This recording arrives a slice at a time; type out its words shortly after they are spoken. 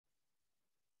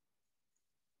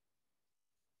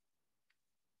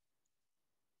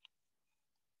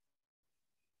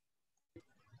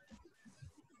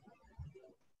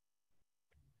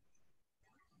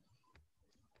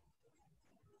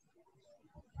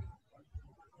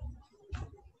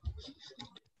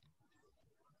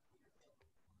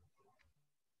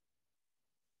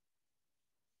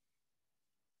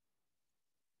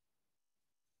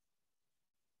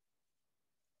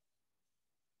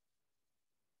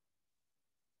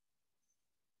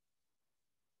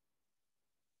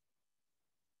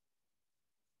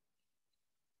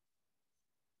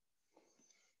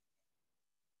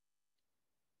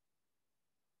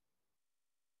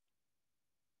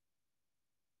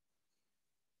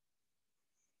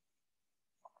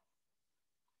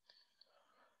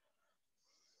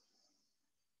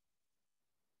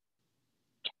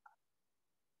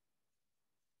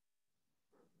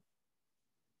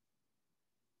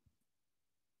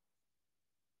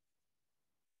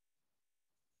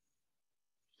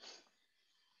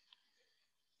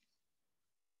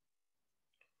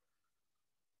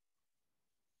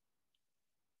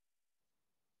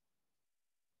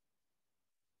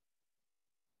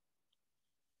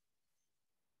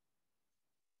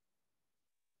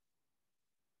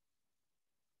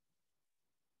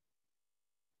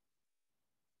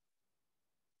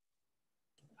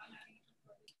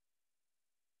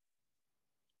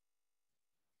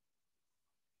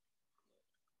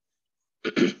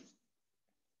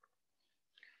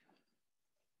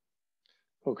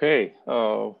Okay,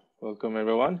 welcome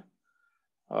everyone.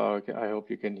 I hope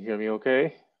you can hear me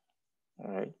okay.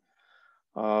 All right.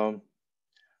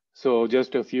 So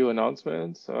just a few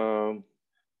announcements.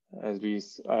 As we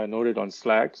noted on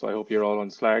Slack, so I hope you're all on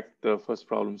Slack. The first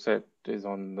problem set is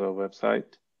on the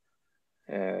website,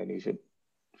 and you should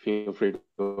feel free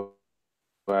to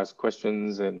ask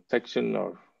questions in the section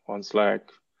or on Slack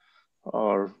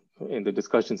or in the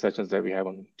discussion sessions that we have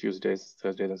on Tuesdays,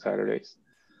 Thursdays, and Saturdays.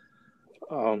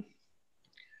 Um,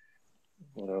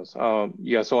 What else?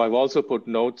 Yeah, so I've also put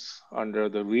notes under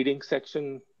the reading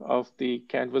section of the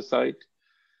Canvas site.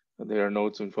 There are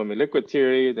notes on Fermi liquid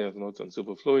theory. There's notes on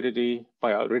superfluidity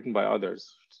written by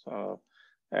others,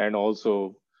 and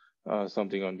also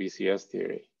something on BCS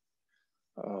theory.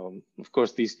 Of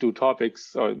course, these two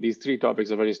topics, or these three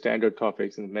topics, are very standard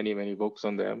topics, and many books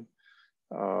on them.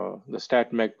 The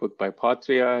StatMech book by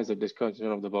Patria has a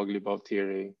discussion of the Bogoliubov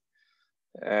theory,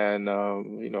 and a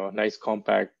nice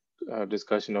compact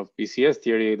discussion of BCS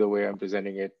theory. The way I'm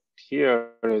presenting it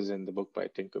here is in the book by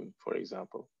Tinkham, for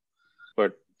example.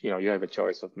 But you have a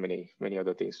choice of many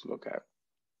other things to look at.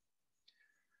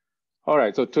 All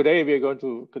right, so today we are going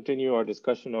to continue our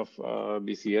discussion of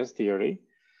BCS theory.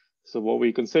 So what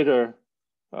we consider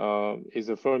is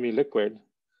a Fermi liquid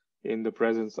in the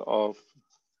presence of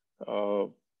a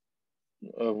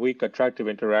weak attractive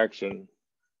interaction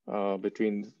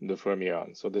between the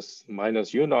fermions. So this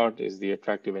minus U naught is the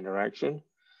attractive interaction.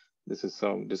 This is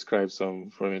describes some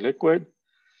Fermi liquid.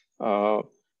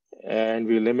 And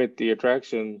we limit the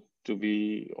attraction to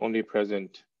be only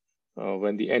present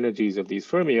when the energies of these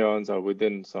fermions are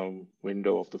within some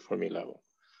window of the Fermi level.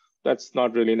 That's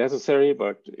not really necessary,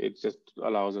 but it just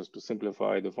allows us to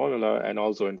simplify the formula, and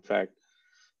also, in fact,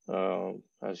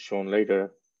 as shown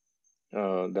later,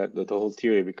 that the whole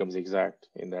theory becomes exact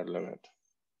in that limit.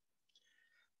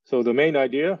 So the main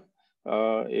idea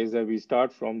is that we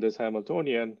start from this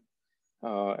Hamiltonian,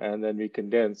 and then we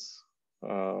condense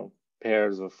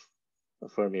pairs of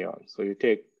fermions. So you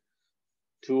take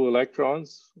two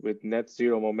electrons with net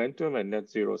zero momentum and net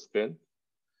zero spin,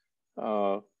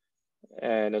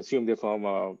 and assume they form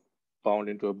a bound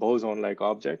into a boson-like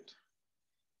object,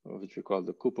 which we call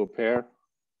the Cooper pair.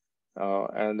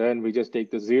 And then we just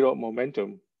take the zero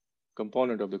momentum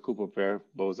component of the Cooper pair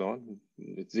boson.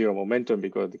 It's zero momentum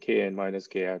because the Kn minus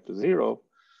K add to zero,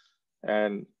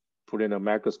 and put in a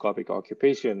macroscopic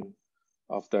occupation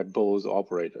of that Bose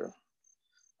operator.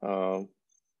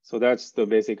 So that's the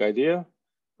basic idea.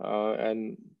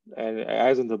 And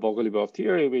as in the Bogoliubov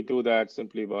theory, we do that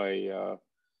simply by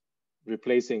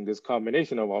replacing this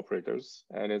combination of operators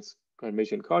and its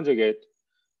Hermitian conjugate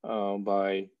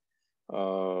by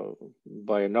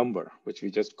a number, which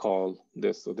we just call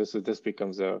this. So this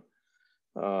becomes a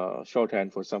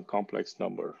shorthand for some complex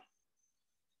number.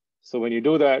 So when you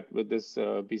do that with this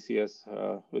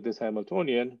BCS, with this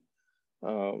Hamiltonian,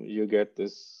 you get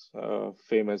this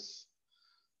famous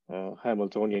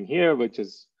Hamiltonian here, which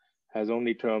has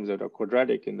only terms that are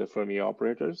quadratic in the Fermi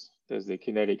operators. There's the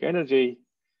kinetic energy,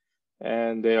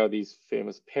 and there are these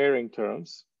famous pairing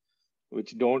terms,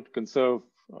 which don't conserve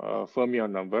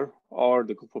fermion number or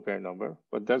the Cooper pair number,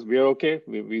 but we are okay.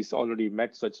 We already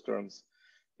met such terms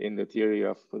in the theory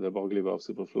of the Bogoliubov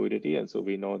superfluidity, and so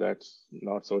we know that's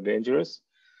not so dangerous.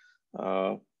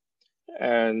 And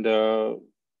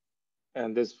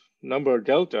this number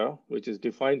delta, which is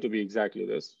defined to be exactly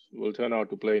this, will turn out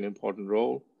to play an important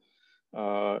role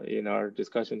in our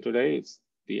discussion today. It's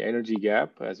the energy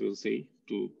gap, as we'll see,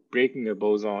 to breaking a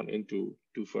boson into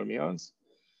two fermions,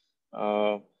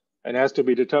 and has to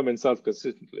be determined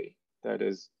self-consistently. That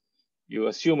is, you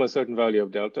assume a certain value of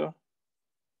delta,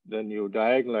 then you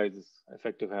diagonalize this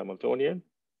effective Hamiltonian,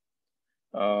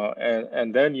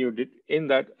 and then in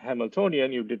that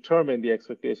Hamiltonian, you determine the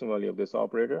expectation value of this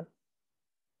operator.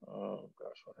 Oh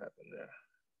gosh, what happened there?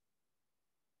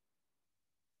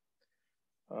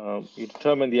 You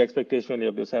determine the expectation value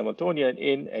of this Hamiltonian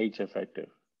in H effective.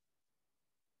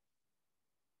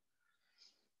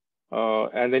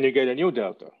 And then you get a new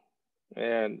delta.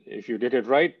 And if you did it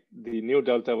right, the new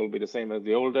delta will be the same as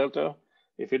the old delta.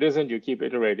 If it isn't, you keep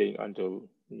iterating until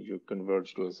you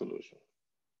converge to a solution.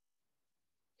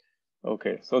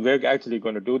 Okay, so they're actually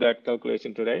going to do that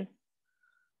calculation today.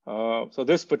 So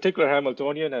this particular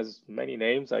Hamiltonian has many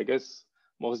names. I guess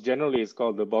most generally it's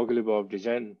called the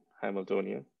Bogoliubov-Dijen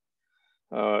Hamiltonian.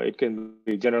 It can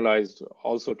be generalized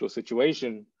also to a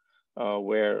situation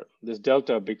where this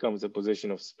delta becomes a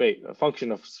position of space, a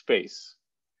function of space,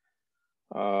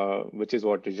 which is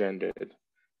what Dijen did.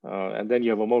 And then you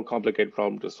have a more complicated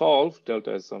problem to solve.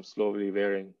 Delta is some slowly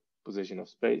varying position of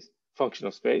space, function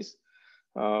of space.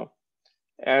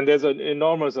 And there's an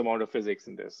enormous amount of physics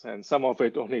in this, and some of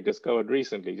it only discovered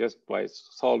recently just by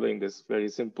solving this very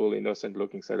simple,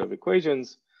 innocent-looking set of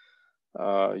equations.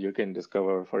 You can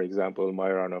discover, for example,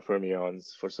 Majorana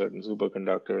fermions for certain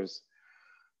superconductors,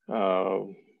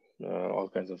 all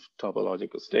kinds of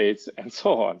topological states, and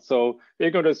so on. So we're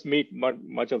going to meet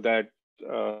much of that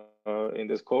in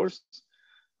this course.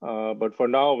 But for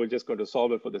now, we're just going to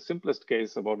solve it for the simplest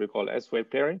case of what we call S-wave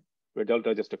pairing, where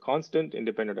delta is just a constant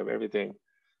independent of everything.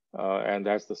 And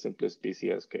that's the simplest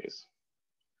BCS case.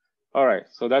 All right,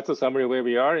 so that's a summary where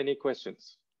we are. Any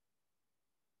questions?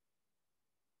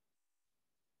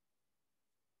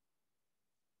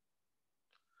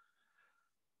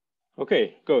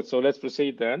 Okay, good. So let's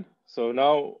proceed then. So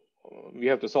now we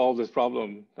have to solve this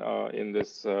problem in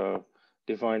this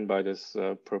defined by this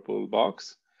purple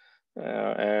box.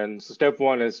 And so step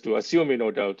one is to assume we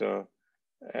know delta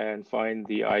and find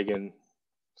the eigen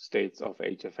states of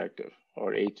H effective,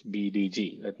 or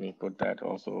HBDG. Let me put that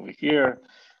also over here.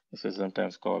 This is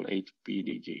sometimes called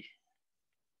HBDG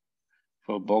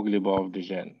for Bogoliubov-de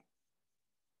Gennes.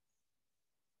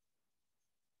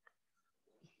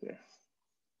 Yeah.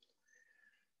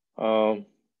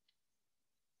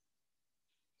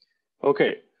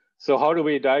 Okay, so how do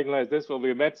we diagonalize this? Well,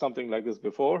 we met something like this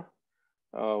before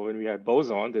when we had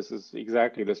boson. This is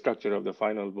exactly the structure of the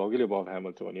final Bogoliubov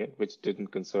Hamiltonian, which didn't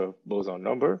conserve boson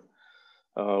number.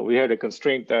 We had a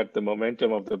constraint that the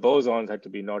momentum of the bosons had to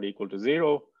be not equal to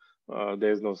 0.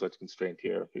 There's no such constraint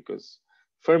here because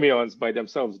fermions by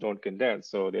themselves don't condense,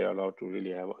 so they are allowed to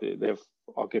really have their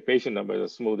occupation number is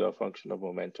a smoother function of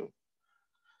momentum.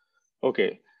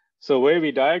 Okay, so where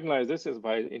we diagonalize this is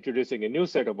by introducing a new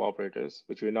set of operators,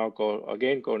 which we now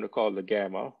going to call the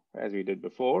gamma, as we did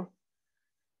before,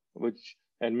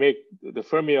 and make the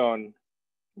fermion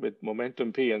with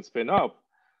momentum p and spin up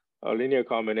a linear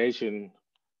combination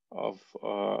of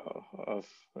a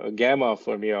gamma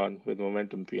fermion with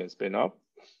momentum p and spin up,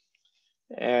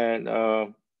 and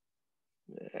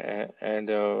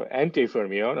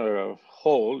anti-fermion, or a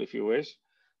hole, if you wish,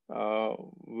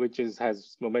 which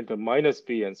has momentum minus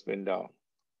p and spin down.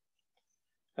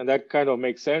 And that kind of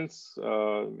makes sense.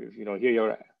 Here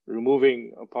you're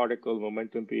removing a particle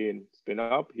momentum p and spin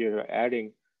up. Here you're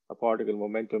adding a particle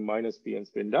momentum minus p and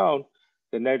spin down.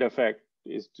 The net effect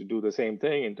is to do the same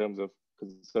thing in terms of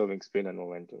conserving spin and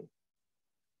momentum.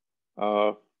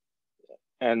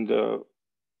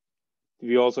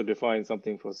 We also define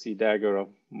something for C dagger of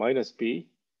minus p,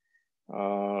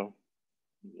 but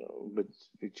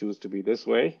we choose to be this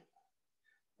way.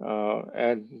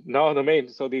 And now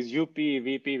so these UP,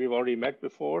 VP, we've already met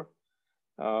before.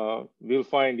 We'll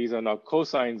find these are now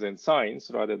cosines and sines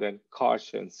rather than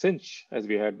cosh and sinh as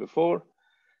we had before,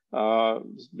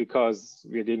 because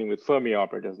we're dealing with Fermi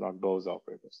operators, not Bose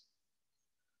operators.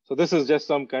 So this is just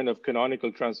some kind of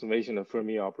canonical transformation of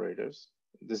Fermi operators.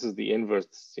 This is the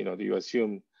inverse. You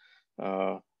assume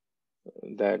that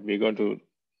we're going to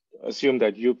assume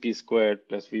that UP squared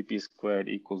plus VP squared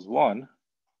equals 1.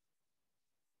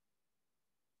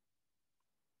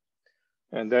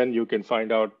 And then you can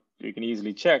find out, you can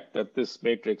easily check that this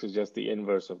matrix is just the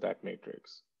inverse of that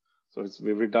matrix. So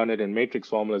we've done it in matrix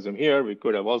formalism here. We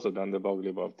could have also done the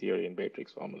Bogoliubov theory in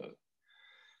matrix formalism.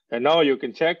 And now you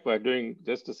can check by doing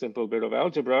just a simple bit of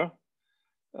algebra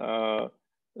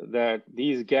that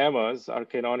these gammas are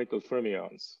canonical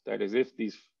fermions. That is, if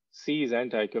these C's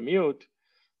anti-commute,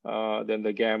 then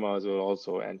the gammas will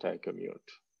also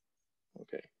anti-commute.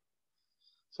 Okay.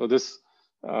 So this,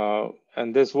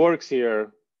 and this works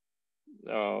here.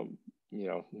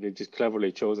 They've just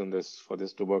cleverly chosen this for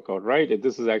this to work out right.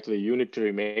 This is actually a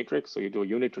unitary matrix, so you do a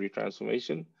unitary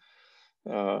transformation.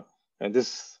 And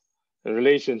this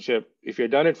relationship, if you've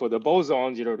done it for the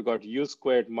bosons, you'd have got U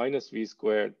squared minus V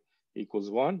squared equals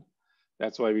 1.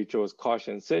 That's why we chose cosh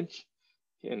and sinh.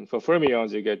 And for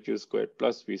fermions, you get U squared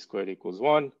plus V squared equals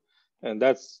 1. And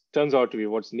that turns out to be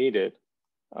what's needed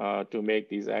to make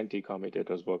these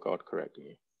anti-commutators work out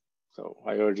correctly. So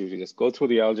I urge you to just go through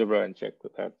the algebra and check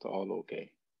that that's all okay.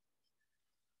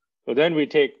 So then we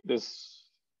take this,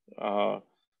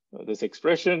 this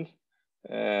expression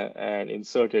and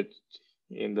insert it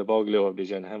in the Bogoliubov-de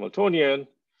Gennes Hamiltonian,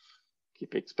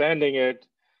 keep expanding it,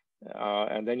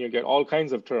 and then you get all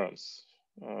kinds of terms.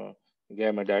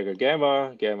 Gamma dagger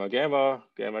gamma, gamma gamma,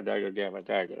 gamma dagger gamma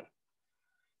dagger.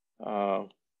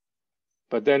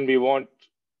 But then we want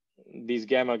these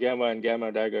gamma gamma and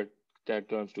gamma dagger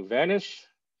terms to vanish.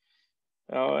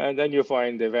 And then you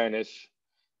find they vanish,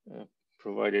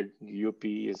 provided UP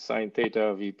is sine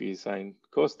theta, VP is sine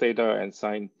cos theta, and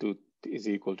sine 2 is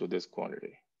equal to this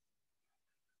quantity.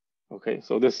 Okay,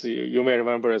 so this, you may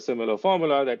remember a similar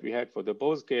formula that we had for the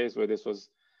Bose case, where this was,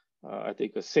 I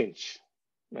think, a cinch,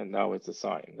 and now it's a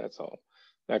sign. That's all.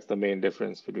 That's the main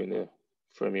difference between the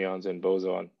fermions and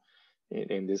boson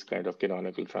in this kind of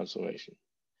canonical transformation.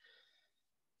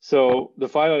 So the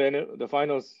final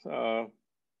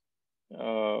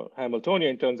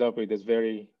Hamiltonian turns out with this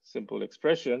very simple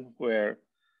expression where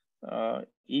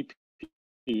EP,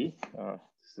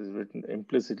 this is written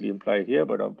implicitly implied here,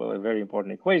 but a very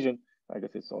important equation. I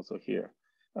guess it's also here.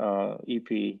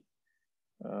 EP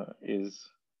is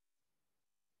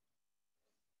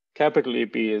capital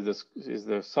EP is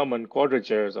the sum and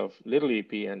quadratures of little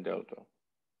EP and delta.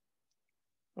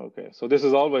 Okay, so this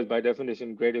is always by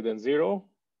definition greater than 0.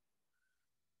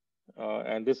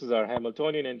 And this is our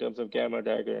Hamiltonian in terms of gamma,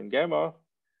 dagger, and gamma.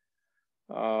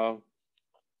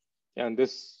 And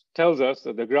this tells us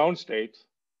that the ground state,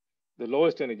 the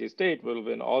lowest energy state, will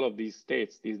when all of these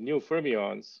states, these new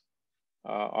fermions,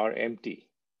 are empty.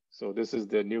 So this is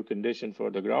the new condition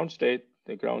for the ground state.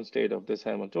 The ground state of this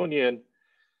Hamiltonian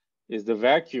is the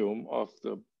vacuum of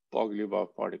the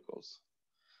Bogoliubov particles.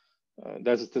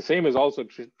 That's the same is also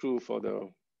true for the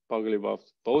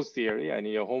Bogoliubov-Bose theory. And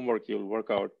in your homework, you'll work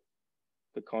out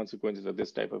the consequences of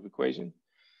this type of equation.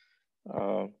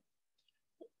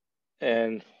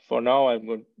 And for now,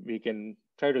 we can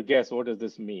try to guess, what does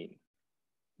this mean?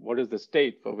 What is the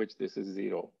state for which this is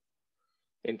 0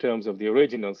 in terms of the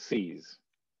original C's,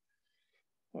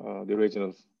 the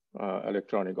original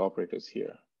electronic operators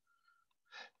here?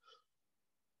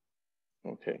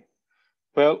 Okay.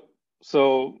 Well,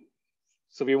 so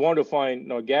we want to find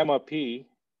now gamma P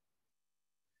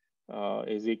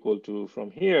is equal to, from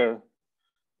here,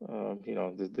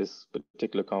 this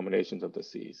particular combinations of the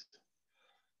C's.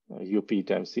 UP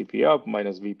times CP up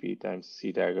minus VP times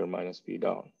C dagger minus P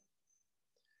down.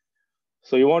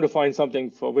 So you want to find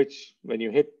something for which, when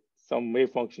you hit some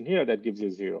wave function here, that gives you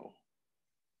 0.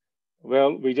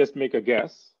 Well, we just make a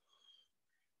guess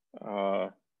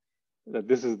that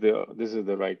this is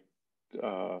the right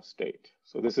state.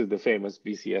 So this is the famous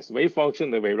BCS wave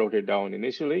function that we wrote it down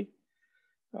initially.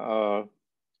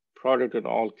 Product on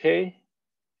all K.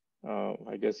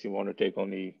 I guess you want to take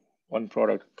only one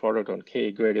product on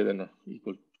K greater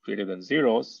than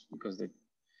zeros, because they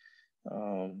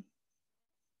okay.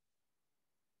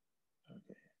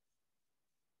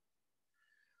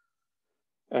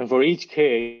 And for each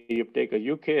K, you take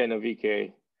a UK and a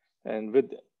VK, and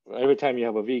with every time you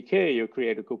have a VK, you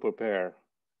create a Cooper pair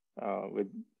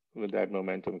with that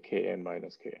momentum Kn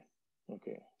minus K.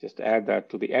 Okay, just add that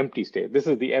to the empty state. This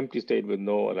is the empty state with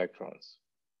no electrons.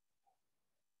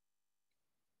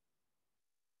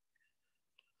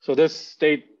 So this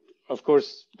state, of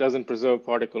course, doesn't preserve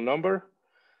particle number,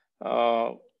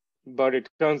 but it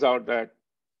turns out that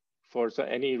for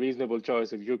any reasonable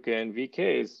choice of UK and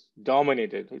VK is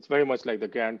dominated. It's very much like the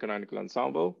grand canonical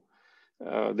ensemble.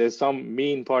 There's some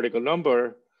mean particle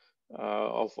number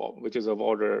which is of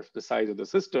order the size of the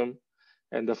system,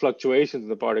 and the fluctuations in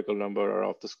the particle number are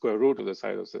of the square root of the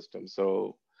size of the system.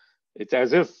 So it's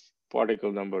as if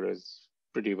particle number is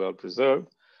pretty well preserved,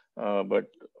 but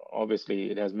obviously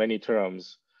it has many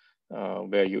terms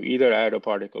where you either add a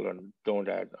particle or don't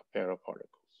add a pair of particles.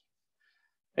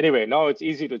 Anyway, now it's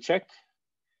easy to check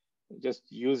just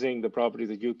using the properties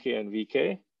of UK and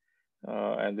VK.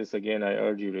 And this, again, I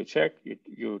urge you to check.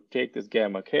 You take this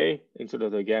gamma K, instead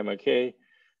of the gamma K,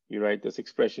 you write this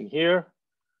expression here.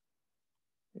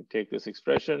 You take this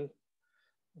expression,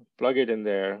 plug it in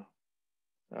there,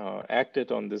 act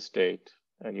it on this state,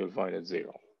 and you'll find it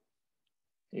 0.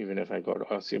 Even if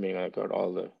assuming I got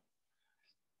all the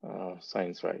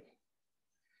signs right.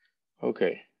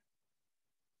 Okay.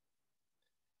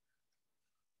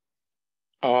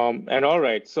 And all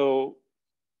right, so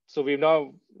we've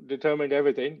now determined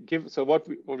everything. So what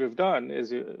we've done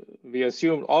is we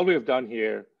assumed, all we've done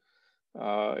here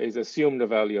is assume the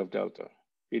value of delta.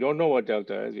 We don't know what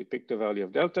delta is. We picked the value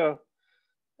of delta,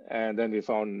 and then we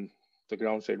found the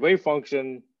ground state wave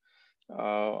function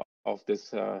of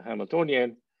this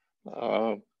Hamiltonian,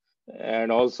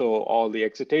 and also all the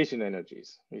excitation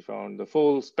energies. We found the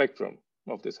full spectrum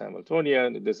of this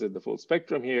Hamiltonian. This is the full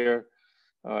spectrum here.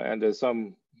 And there's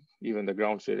even the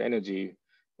ground state energy,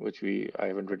 which I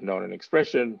haven't written down an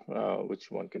expression,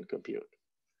 which one can compute.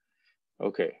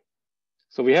 Okay,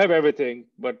 so we have everything,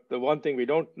 but the one thing we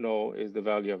don't know is the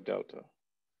value of delta.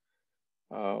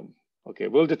 Okay,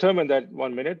 we'll determine that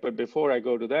 1 minute, but before I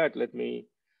go to that, let me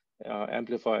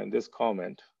amplify in this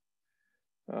comment.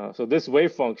 So this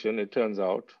wave function, it turns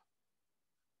out,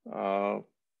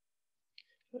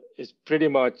 is pretty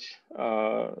much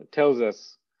tells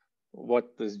us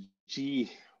what this G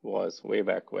was way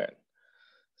back when.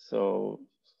 So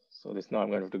this now I'm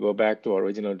going to have to go back to our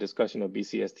original discussion of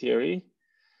BCS theory.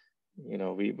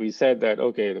 We said that,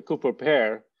 okay, the Cooper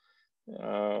pair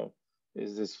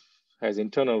has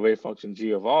internal wave function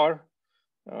g of r,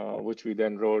 which we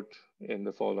then wrote in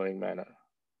the following manner.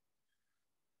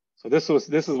 So this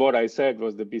is what I said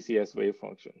was the BCS wave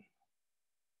function.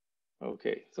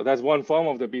 Okay, so that's one form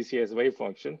of the BCS wave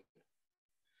function.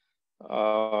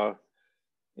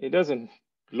 It doesn't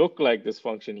look like this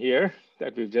function here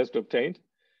that we've just obtained.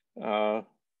 Where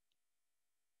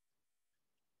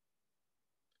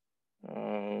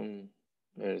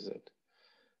is it?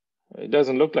 It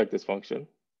doesn't look like this function,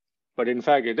 but in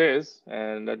fact it is.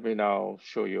 And let me now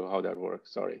show you how that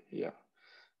works. Sorry, yeah,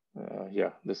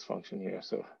 this function here.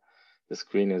 So the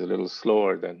screen is a little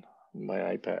slower than my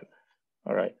iPad.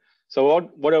 All right. So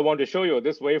what I want to show you,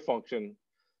 this wave function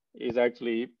is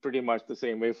actually pretty much the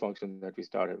same wave function that we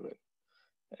started with.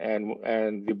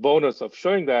 And the bonus of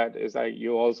showing that is that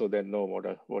you also then know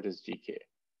what is GK.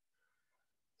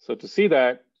 So to see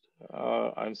that,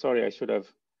 I'm sorry,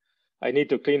 I need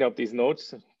to clean up these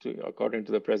notes according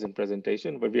to the present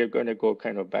presentation, but we are going to go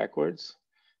kind of backwards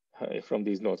from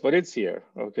these notes, but it's here,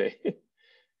 okay.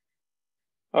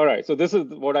 All right, so this is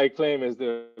what I claim is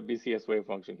the BCS wave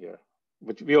function here,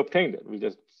 which we obtained it. We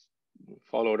just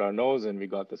followed our nose and we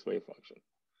got this wave function.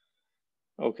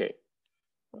 Okay,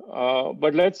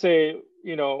 but let's say,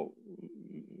 we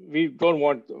don't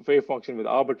want a wave function with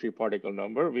arbitrary particle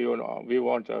number. We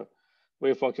want a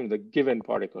wave function with a given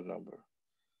particle number.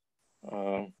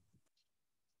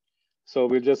 So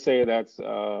we'll just say that's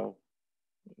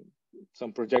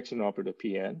some projection operator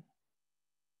Pn.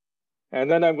 And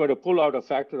then I'm going to pull out a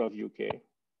factor of UK.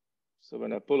 So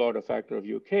when I pull out a factor of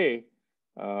UK,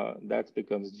 that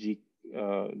becomes G.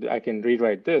 I can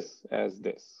rewrite this as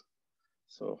this.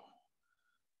 So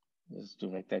just to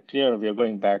make that clear, we are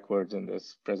going backwards in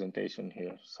this presentation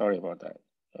here. Sorry about that.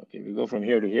 Okay, we go from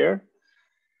here to here,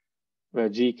 where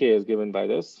GK is given by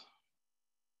this.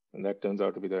 And that turns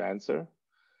out to be the answer.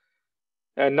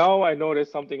 And now I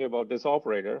notice something about this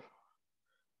operator.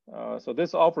 So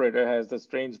this operator has the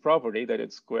strange property that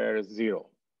its square is 0.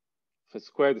 If it's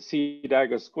square, the C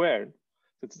dagger squared,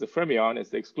 since the fermion is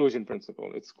the exclusion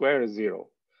principle, its square is 0.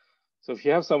 So if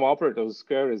you have some operator whose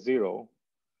square is 0,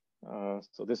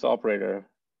 so this operator,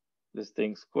 this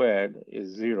thing squared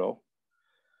is 0.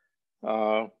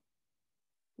 Well,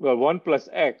 1 plus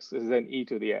x is then e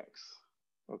to the x,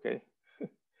 okay?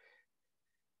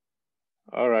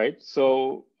 All right,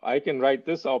 so I can write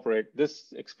this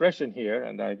expression here,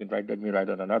 and I can let me write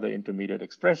on another intermediate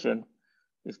expression,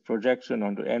 is projection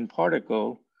onto n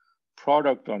particle,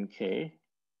 product on k,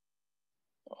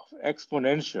 of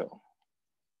exponential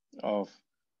of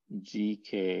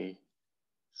gk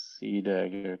c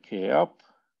dagger k up,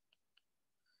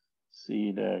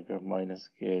 c dagger minus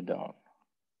k down.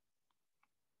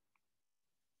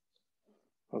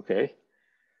 Okay.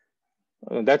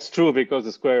 That's true because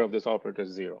the square of this operator is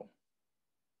 0.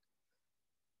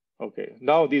 Okay,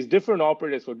 now these different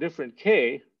operators for different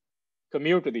k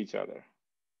commute with each other.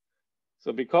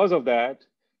 So because of that,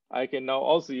 I can now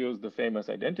also use the famous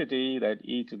identity that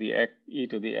e to the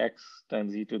x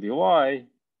times e to the y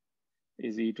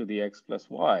is e to the x plus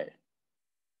y.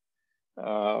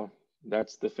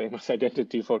 That's the famous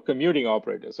identity for commuting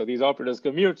operators. So these operators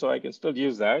commute, so I can still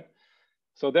use that.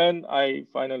 So then I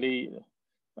finally,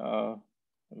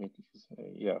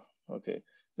 okay.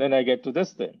 Then I get to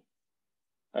this thing.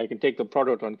 I can take the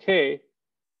product on k,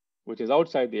 which is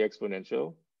outside the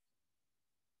exponential,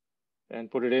 and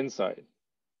put it inside.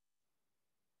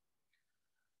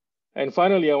 And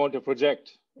finally, I want to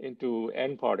project into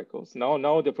n particles.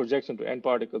 Now the projection to n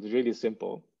particles is really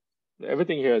simple.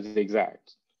 Everything here is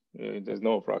exact. There's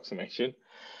no approximation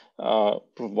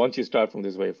once you start from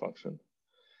this wave function.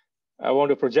 I want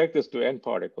to project this to n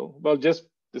particle. Well, this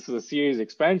is a series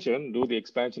expansion. Do the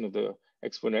expansion of the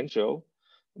exponential.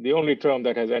 The only term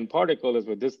that has n particle is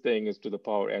with this thing is to the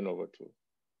power n over 2.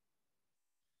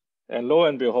 And lo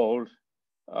and behold,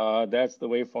 that's the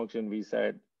wave function we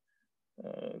said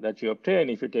that you obtain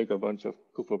if you take a bunch of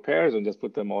Cooper pairs and just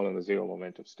put them all in the 0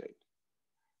 momentum state.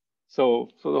 So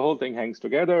the whole thing hangs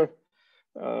together.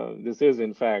 This is,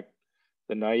 in fact,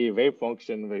 the naive wave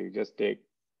function where you just take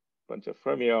a bunch of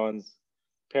fermions,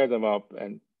 pair them up,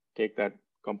 and take that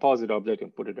composite object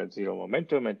and put it at 0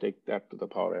 momentum and take that to the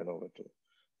power n over 2.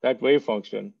 That wave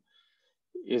function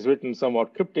is written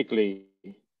somewhat cryptically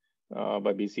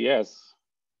by BCS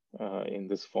in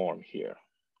this form here.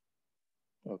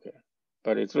 Okay,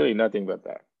 but it's really nothing but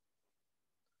that.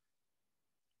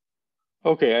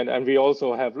 Okay, and we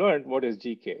also have learned what is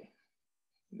GK.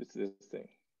 This thing.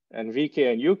 And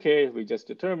Vk and Uk, we just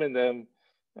determine them.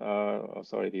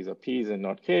 Sorry, these are P's and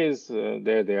not K's.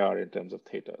 There they are in terms of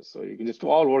theta. So you can just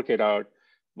all work it out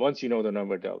once you know the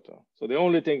number delta. So the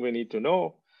only thing we need to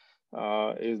know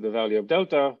is the value of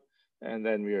delta, and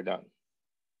then we are done.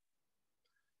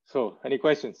 So any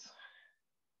questions?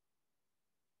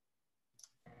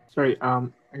 Sorry, I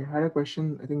had a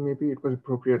question. I think maybe it was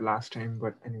appropriate last time,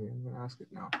 but anyway, I'm gonna ask it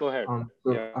now. Go ahead.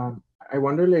 I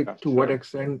wonder, like, to sure. what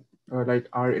extent, like,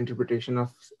 our interpretation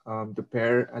of the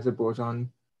pair as a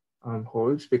boson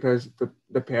holds, because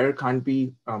the pair can't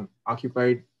be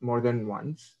occupied more than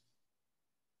once,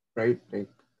 right? Like,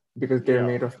 because they're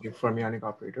made of like fermionic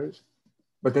operators.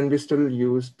 But then we still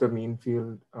use the mean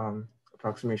field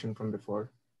approximation from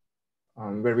before,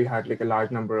 where we had like a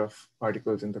large number of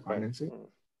particles in the condensate.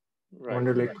 Right. I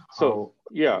wonder, like, so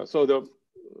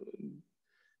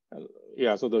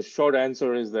so the short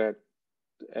answer is that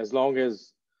as long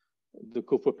as the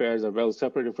Cooper pairs are well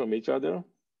separated from each other,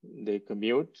 they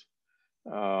commute,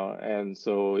 and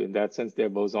so in that sense they're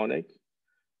bosonic.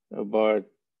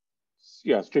 But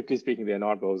yeah, strictly speaking, they're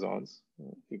not bosons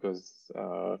because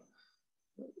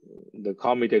the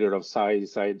commutator of psi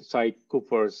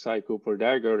Cooper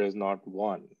dagger is not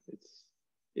 1.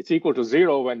 It's equal to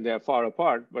 0 when they're far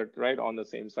apart, but right on the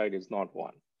same side is not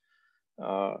 1.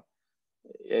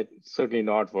 It's certainly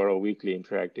not for a weakly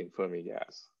interacting Fermi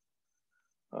gas.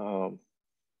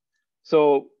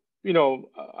 So, you know,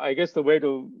 I guess the way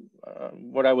to,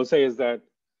 what I will say is that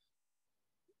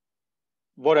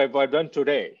what I've done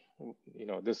today, you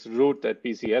know, this route that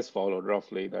BCS followed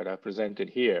roughly that I presented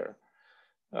here,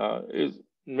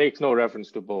 makes no reference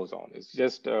to boson. It's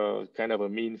just kind of a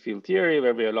mean field theory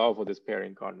where we allow for this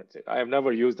pairing condensate. I have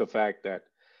never used the fact that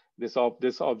this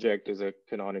object is a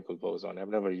canonical boson. I've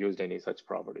never used any such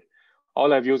property.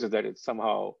 All I've used is that it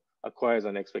somehow acquires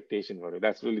an expectation value.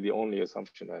 That's really the only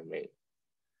assumption I've made.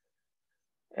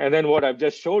 And then what I've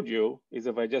just showed you is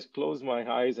if I just close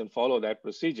my eyes and follow that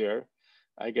procedure,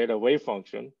 I get a wave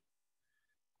function,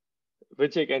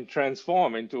 which I can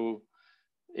transform into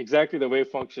exactly the wave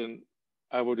function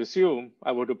I would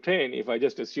obtain if I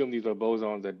just assume these were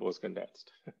bosons that Bose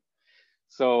condensed.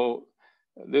 So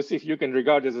this, if you can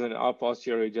regard this as an a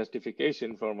posteriori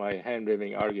justification for my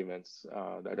hand-waving arguments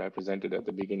that I presented at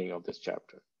the beginning of this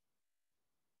chapter.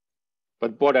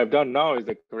 But what I've done now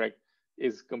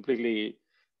is completely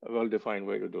a well-defined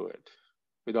way to do it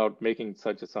without making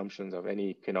such assumptions of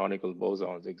any canonical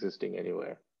bosons existing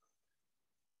anywhere.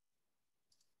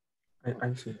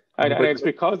 I see. And it's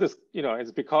because this, you know,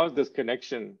 it's because this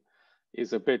connection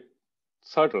is a bit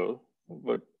subtle,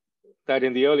 but that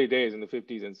in the early days, in the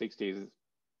 50s and 60s,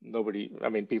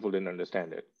 people didn't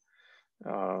understand it.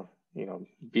 You know,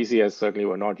 BCS certainly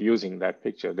were not using that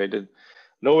picture. They did,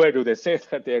 nowhere do they say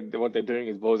that what they're doing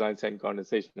is Bose-Einstein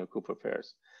condensation of Cooper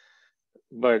pairs.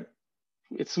 But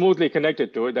it's smoothly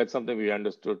connected to it. That's something we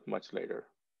understood much later,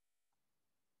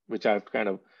 which I've kind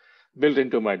of built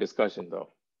into my discussion though.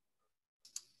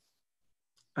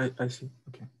 I see.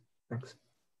 Okay, thanks.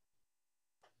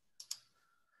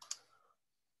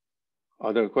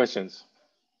 Other questions?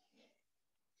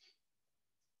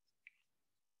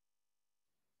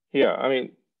 Yeah, I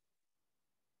mean,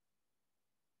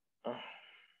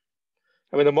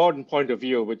 the modern point of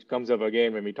view, which comes up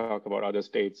again when we talk about other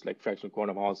states like fractional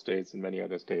quantum Hall states and many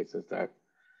other states, is that,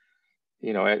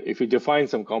 you know, if you define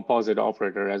some composite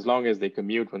operator, as long as they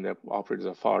commute when the operators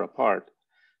are far apart,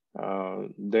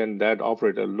 then that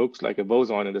operator looks like a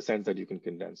boson in the sense that you can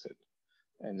condense it.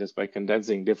 And just by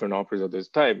condensing different operators of this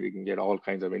type, you can get all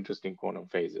kinds of interesting quantum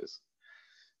phases.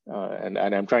 And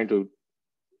I'm trying to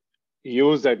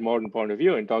use that modern point of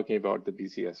view in talking about the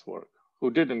BCS work,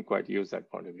 who didn't quite use that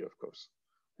point of view, of course.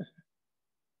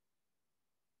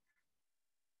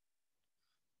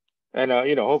 And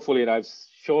you know, hopefully I've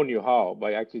shown you how,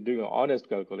 by actually doing an honest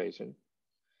calculation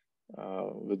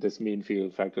with this mean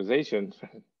field factorization,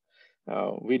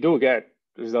 we do get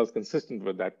results consistent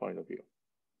with that point of view.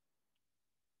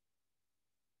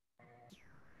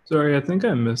 Sorry, I think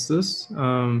I missed this.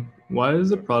 Why is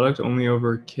the product only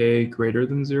over k greater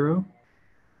than 0?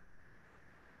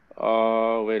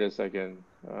 Wait a second.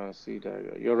 See,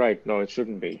 you're right. No, it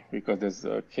shouldn't be, because there's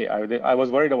a k. I was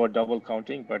worried about double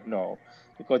counting, but no,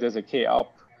 because there's a k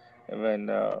up, and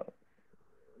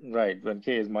when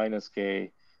k is minus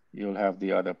k, you'll have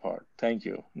the other part. Thank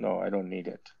you. No, I don't need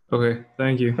it. Okay,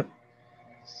 thank you.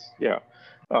 Yeah,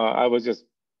 I was just,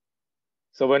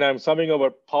 so when I'm summing over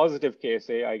positive k,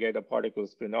 say I get a particle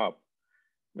spin up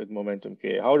with momentum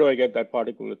k. How do I get that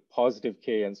particle with positive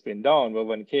k and spin down? Well,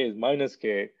 when k is minus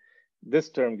k, this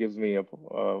term gives me a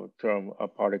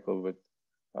particle with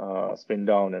spin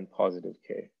down and positive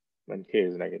k. when K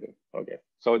is negative. Okay,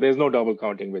 so there's no double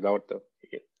counting without the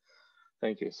K.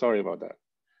 Thank you, sorry about that.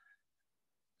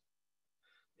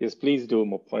 Yes, please do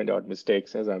point out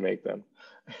mistakes as I make them.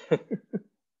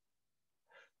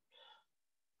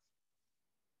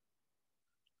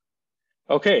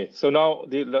 Okay, so now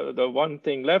the one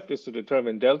thing left is to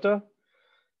determine delta.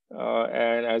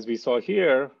 And as we saw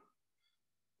here,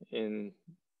 when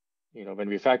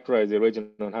we factorize the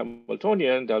original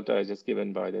Hamiltonian, delta is just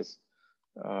given by this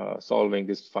solving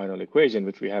this final equation,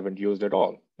 which we haven't used at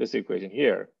all, this equation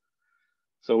here.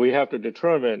 So we have to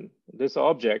determine this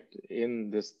object in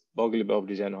this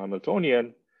Bogly-Bobdijano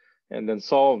Hamiltonian, and then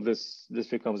solve this. This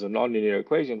becomes a nonlinear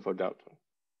equation for delta.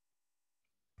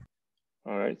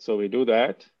 All right, so we do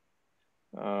that.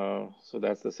 So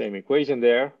that's the same equation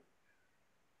there.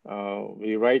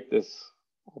 We write this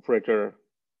operator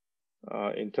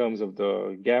in terms of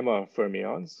the gamma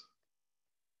fermions.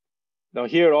 Now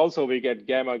here also we get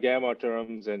gamma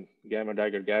terms and gamma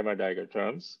dagger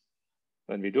terms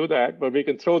when we do that, but we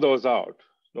can throw those out,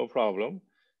 no problem,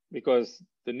 because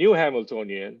the new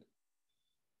Hamiltonian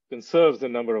conserves the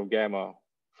number of gamma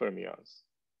fermions.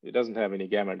 It doesn't have any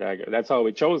gamma dagger. That's how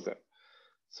we chose them.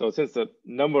 So since the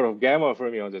number of gamma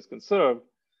fermions is conserved,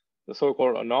 the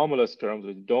so-called anomalous terms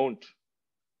which don't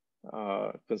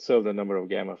conserve the number of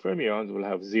gamma fermions will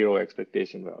have 0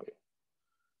 expectation value.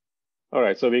 All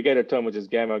right, so we get a term which is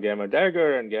gamma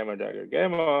dagger and gamma dagger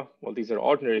gamma. Well, these are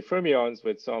ordinary fermions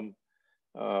with some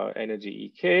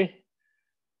energy Ek.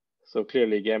 So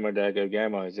clearly gamma dagger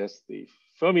gamma is just the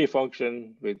Fermi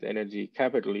function with energy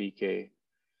capital Ek.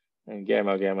 And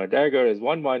gamma dagger is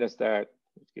 1 minus that,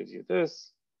 which gives you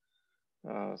this.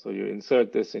 So you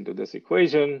insert this into this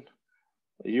equation,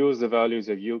 use the values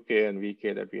of UK and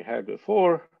VK that we had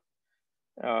before,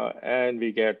 and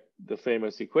we get the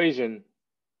famous equation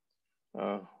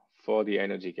for the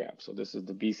energy gap. So this is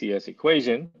the BCS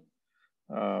equation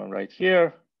right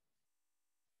here.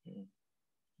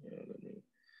 Let me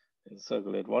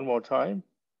encircle it one more time.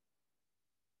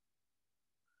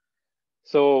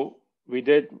 So we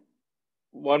did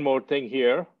one more thing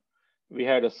here. We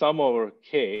had a sum over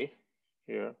K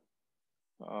here.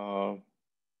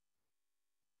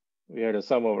 We had a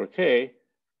sum over K,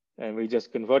 and we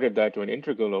just converted that to an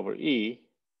integral over E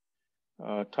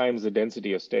times the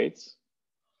density of states.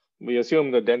 We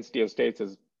assume the density of states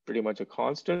is pretty much a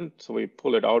constant, so we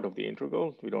pull it out of the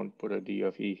integral. We don't put a d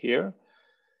of E here.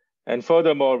 And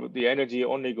furthermore, the energy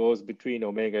only goes between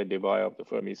omega dBi of the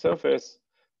Fermi surface,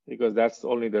 because that's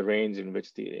only the range in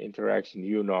which the interaction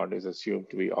U naught is assumed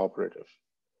to be operative.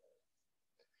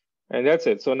 And that's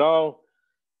it. So now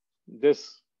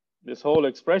this whole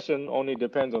expression only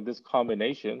depends on this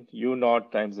combination, U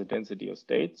naught times the density of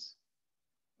states,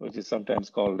 which is sometimes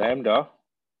called lambda.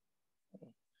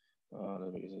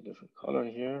 Let me use a different color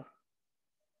here.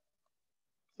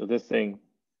 So this thing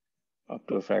up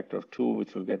to a factor of 2,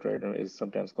 which we'll get right now, is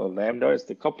sometimes called lambda. It's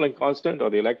the coupling constant or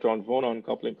the electron-phonon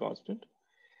coupling constant.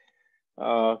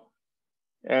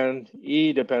 And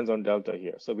E depends on delta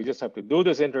here. So we just have to do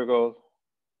this integral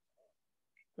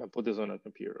and put this on a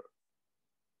computer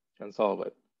and solve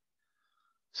it.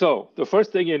 So the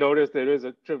first thing you notice, there is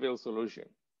a trivial solution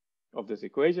of this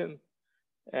equation.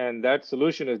 And that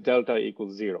solution is delta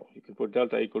equals 0. You can put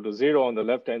delta equal to 0 on the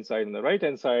left-hand side and the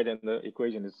right-hand side, and the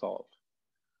equation is solved.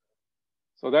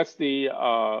 So that's the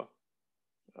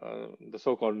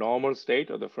so-called normal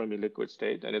state or the Fermi liquid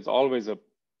state, and it's always a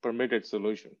permitted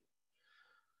solution.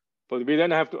 But we then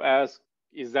have to ask,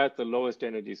 is that the lowest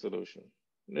energy solution?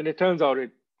 And it turns out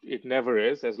it never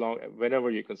is, whenever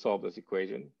you can solve this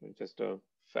equation. It's just a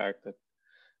fact that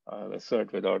I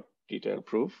assert without detailed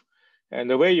proof. And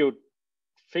the way you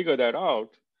figure that out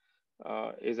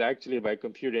is actually by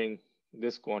computing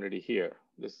this quantity here,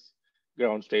 this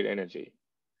ground state energy.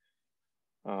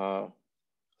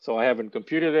 So I haven't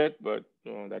computed it, but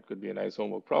that could be a nice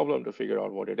homework problem to figure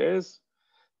out what it is.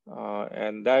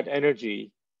 And that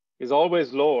energy is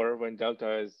always lower when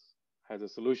delta has a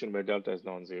solution where delta is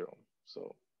non-zero.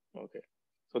 So, okay.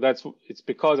 So it's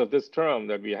because of this term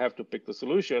that we have to pick the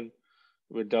solution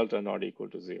with delta not equal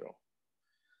to 0.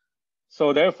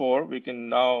 So therefore, we can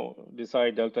now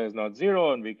decide delta is not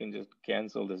 0, and we can just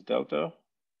cancel this delta.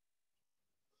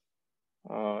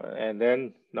 And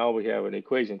then now we have an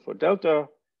equation for delta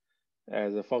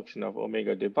as a function of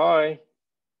omega dBi,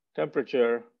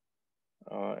 temperature,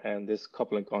 and this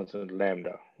coupling constant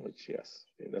lambda, which, yes,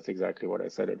 that's exactly what I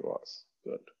said it was.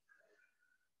 Good.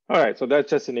 All right, so that's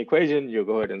just an equation. You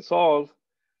go ahead and solve.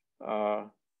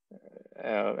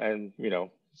 And,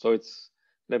 so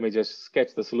let me just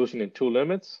sketch the solution in 2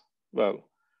 limits. Well,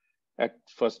 at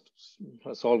first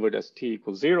solve it as t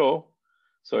equals 0.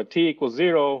 So at t equals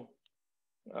 0,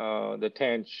 the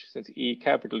tanh, since E,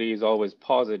 capital E is always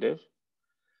positive,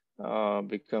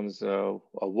 becomes a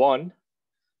 1.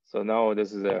 So now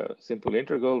this is a simple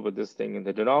integral with this thing in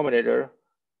the denominator.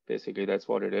 Basically, that's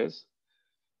what it is.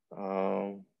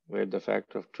 Where'd the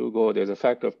factor of 2 go? There's a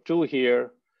factor of 2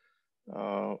 here,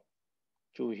 2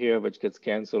 here, which gets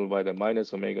canceled by the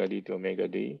minus omega d to omega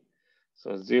d.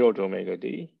 So 0 to omega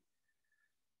d.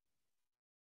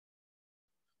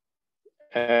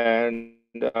 And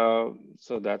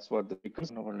so that's what the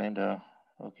becomes over lambda.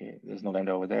 Okay, there's no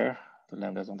lambda over there. The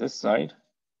lambda is on this side.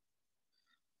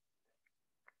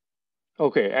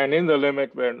 Okay, and in the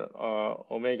limit when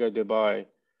omega dB,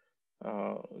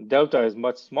 delta is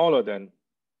much smaller than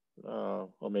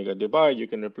omega dB, you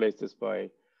can replace this by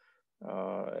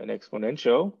an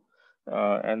exponential.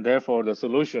 And therefore, the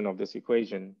solution of this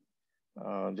equation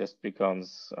just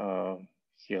becomes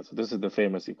here. So this is the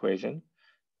famous equation,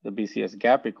 the BCS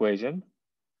gap equation.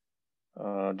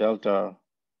 Delta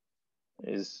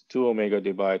is 2 omega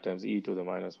dB times e to the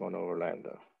minus 1 over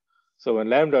lambda. So when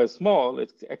lambda is small,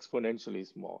 it's exponentially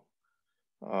small.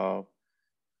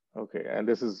 Okay, and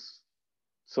this is,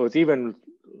 so it's even,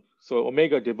 so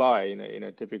omega dB in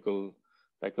a typical,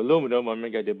 like aluminum,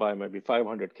 omega dB might be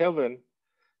 500 Kelvin,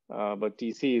 but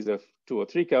TC is 2 or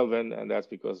 3 Kelvin, and that's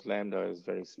because lambda is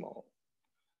very small.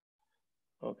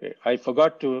 Okay, I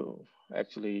forgot to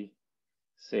actually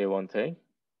say one thing.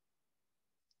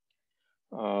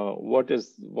 What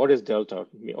is delta?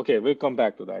 Okay, we'll come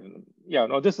back to that. Yeah,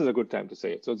 no, this is a good time to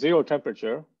say it. So 0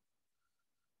 temperature.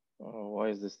 Why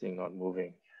is this thing not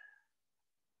moving?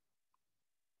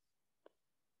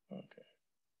 Okay.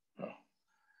 Oh.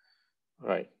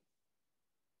 Right.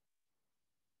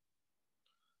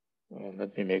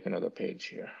 Let me make another page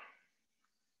here.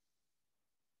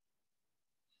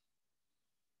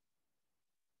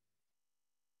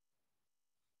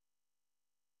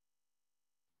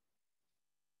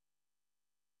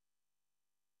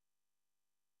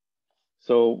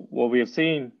 So what we have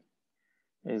seen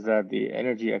is that the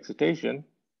energy excitation,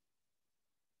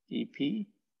 EP,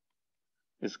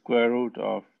 is square root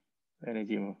of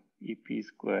energy EP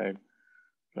squared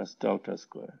plus delta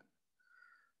squared.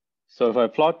 So if I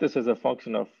plot this as a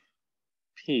function of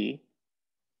P,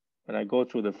 when I go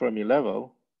through the Fermi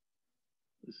level,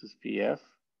 this is PF,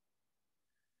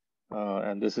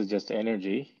 and this is just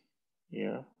energy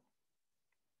here.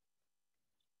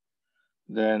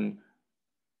 Then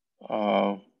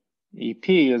EP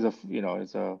is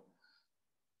it's a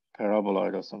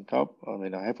paraboloid of some top, a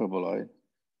hyperboloid.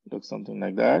 It looks something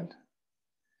like that.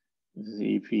 This is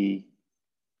EP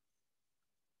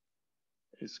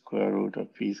is square root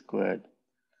of P squared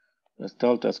plus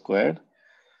delta squared.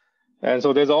 And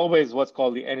so there's always what's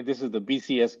called and this is the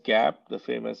BCS gap, the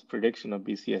famous prediction of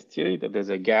BCS theory, that there's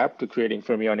a gap to creating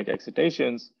fermionic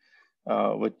excitations,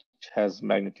 which has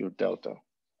magnitude delta.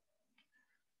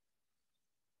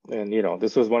 And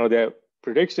this was one of their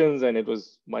predictions, and it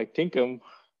was Mike Tinkham,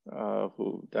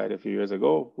 who died a few years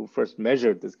ago, who first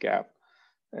measured this gap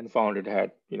and found it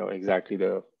had exactly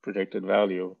the predicted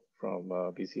value from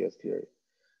BCS theory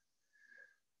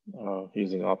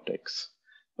using optics.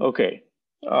 Okay,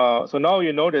 so now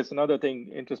you notice another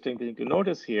interesting thing to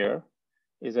notice here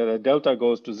is that as delta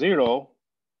goes to 0,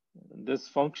 this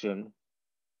function,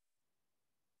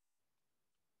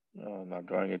 not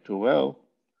drawing it too well,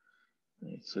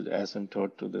 it's an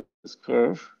asymptote to this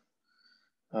curve.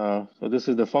 So this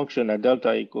is the function at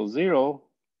delta equals 0.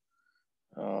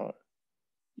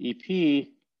 EP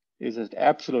is an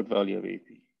absolute value of EP.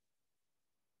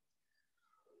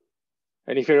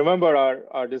 And if you remember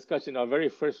our discussion, our very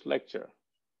first lecture,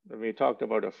 when we talked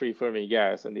about a free Fermi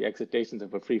gas and the excitations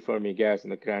of a free Fermi gas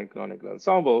in the grand canonical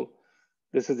ensemble,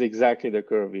 this is exactly the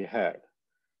curve we had.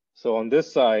 So on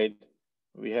this side,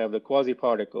 we have the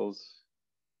quasi-particles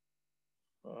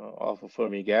of a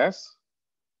Fermi gas.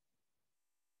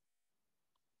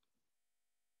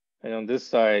 And on this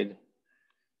side,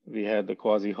 we had the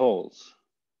quasi-holes.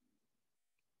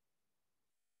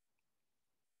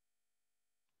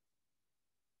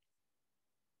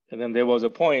 And then there was a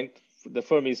point, the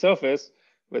Fermi surface,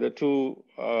 where the two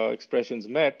expressions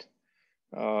met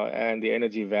and the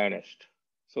energy vanished.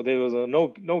 So there was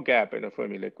no gap in a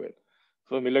Fermi liquid.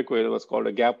 Fermi liquid was called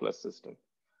a gapless system.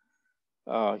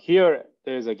 Here,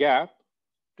 there's a gap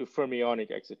to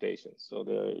fermionic excitation. So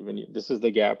this is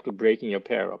the gap to breaking a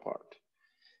pair apart.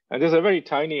 And there's a very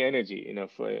tiny energy in a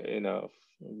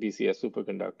BCS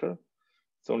superconductor.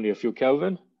 It's only a few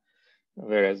Kelvin,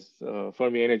 whereas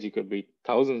Fermi energy could be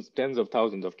thousands, tens of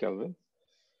thousands of Kelvin.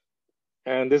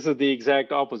 And this is the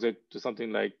exact opposite to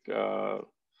something like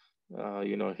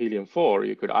helium-4,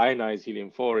 you could ionize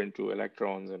helium-4 into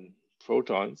electrons and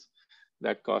protons.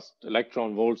 That cost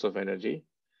electron volts of energy,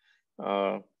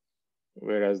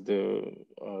 whereas the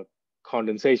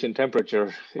condensation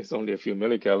temperature is only a few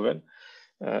millikelvin.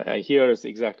 And here it's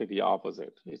exactly the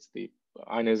opposite. It's the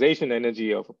ionization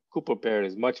energy of a Cooper pair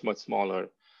is much, much smaller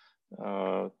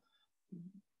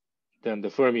than the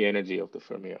Fermi energy of the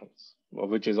fermions,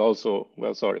 which is also,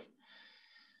 well, sorry,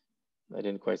 I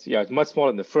didn't quite see. Yeah, it's much smaller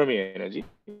than the Fermi energy,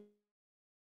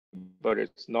 but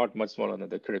it's not much smaller than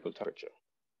the critical temperature,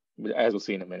 as we'll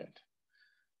see in a minute.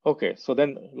 Okay, so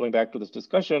then going back to this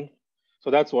discussion,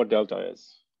 so that's what delta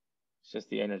is. It's just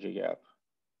the energy gap.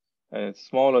 And it's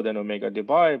smaller than omega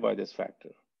dBi by this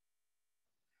factor.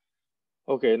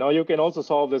 Okay, now you can also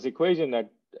solve this equation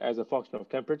as a function of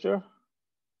temperature.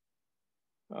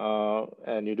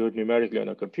 And you do it numerically on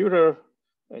a computer,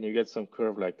 and you get some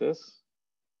curve like this.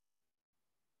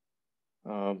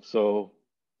 And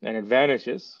it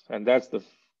vanishes, and that's the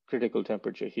critical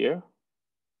temperature here.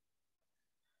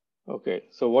 Okay,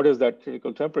 so what is that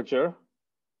critical temperature?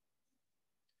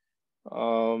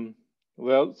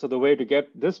 Well, so the way to get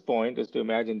this point is to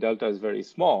imagine delta is very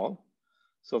small.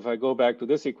 So if I go back to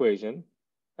this equation,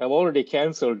 I've already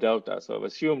canceled delta. So I've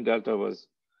assumed delta was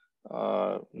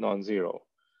non-zero.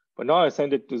 But now I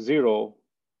send it to 0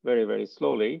 very, very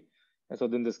slowly. And so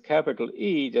then this capital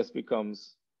E just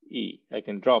becomes E. I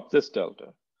can drop this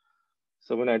delta.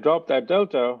 So when I drop that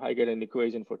delta, I get an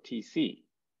equation for TC.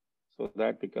 So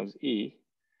that becomes E.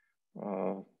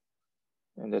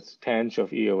 And that's tanh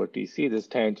of E over TC. This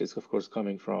tanh is, of course,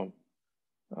 coming from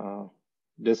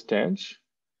this tanh.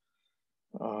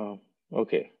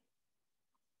 Okay.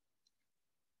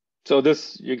 So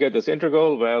this, you get this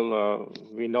integral. Well,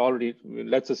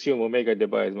 let's assume omega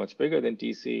dBi is much bigger than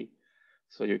TC.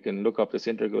 So you can look up this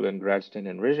integral in Gradstein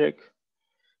and Rizek.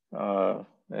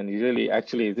 And you really,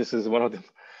 actually, this is one of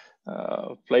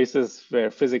the places where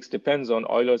physics depends on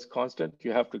Euler's constant.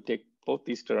 You have to take both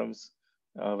these terms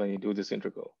when you do this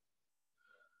integral.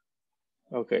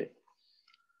 Okay.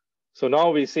 So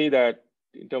now we see that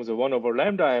in terms of 1 over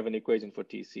lambda, I have an equation for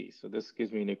TC. So this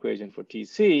gives me an equation for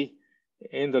TC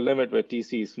in the limit where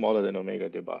TC is smaller than omega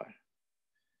dBi.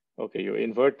 Okay, you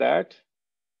invert that,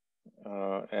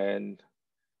 and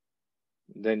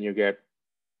then you get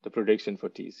the prediction for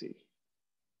TC.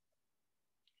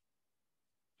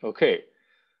 Okay,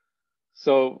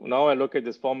 so now I look at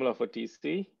this formula for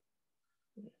TC,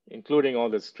 including all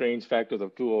the strange factors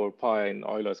of 2 over pi and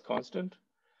Euler's constant.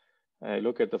 I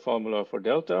look at the formula for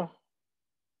delta.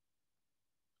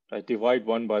 I divide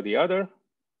one by the other.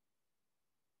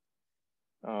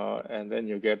 And then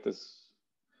you get this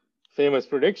famous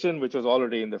prediction, which was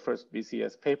already in the first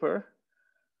BCS paper,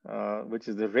 which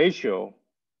is the ratio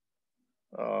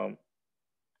of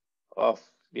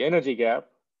the energy gap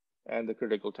and the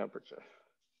critical temperature.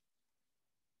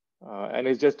 And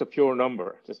it's just a pure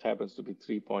number. It just happens to be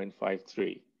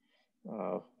 3.53.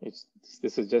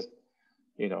 This is just,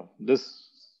 this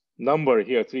number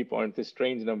here, this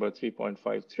strange number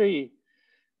 3.53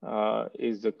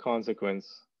 is the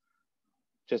consequence,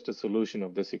 just a solution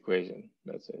of this equation.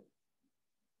 That's it.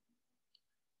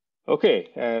 Okay,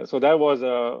 so that was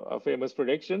a famous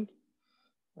prediction.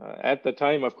 At the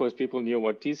time, of course, people knew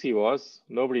what TC was.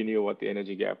 Nobody knew what the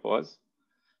energy gap was.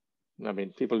 I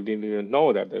mean, people didn't even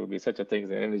know that there would be such a thing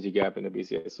as an energy gap in a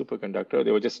BCS superconductor.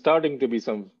 There were just starting to be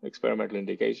some experimental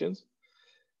indications.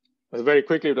 But very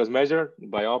quickly, it was measured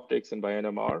by optics and by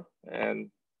NMR, and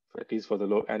at least for the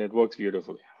low, and it works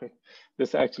beautifully.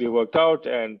 This actually worked out,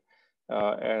 and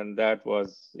that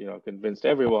was, convinced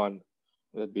everyone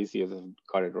that BCS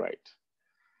got it right.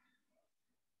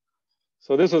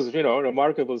 So this was, a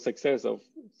remarkable success of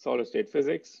solid-state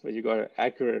physics, where you got an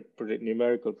accurate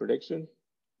numerical prediction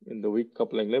in the weak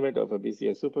coupling limit of a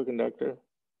BCS superconductor.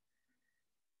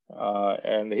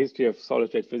 And the history of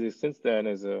solid-state physics since then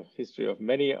is a history of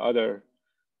many other,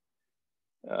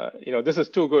 this is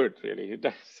too good, really.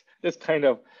 This kind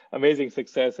of amazing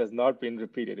success has not been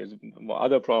repeated.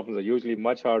 Other problems are usually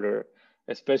much harder,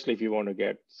 especially if you want to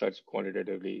get such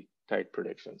quantitatively tight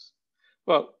predictions.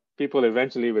 Well, people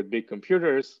eventually with big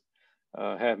computers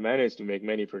have managed to make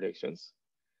many predictions,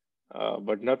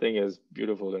 but nothing as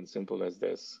beautiful and simple as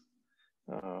this.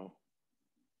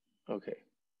 Okay.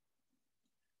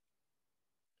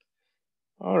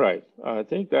 All right, I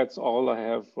think that's all I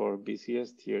have for BCS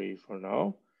theory for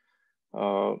now.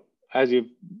 As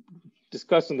you've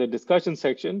discussed in the discussion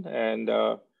section, and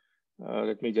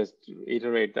let me just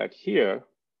iterate that here.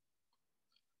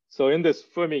 So in this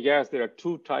Fermi gas, there are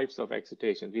two types of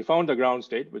excitations. We found the ground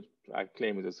state, which I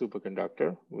claim is a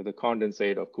superconductor with a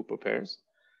condensate of Cooper pairs.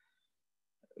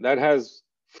 that has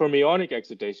fermionic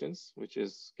excitations, which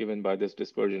is given by this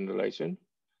dispersion relation.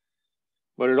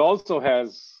 But it also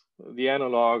has the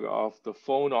analog of the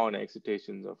phonon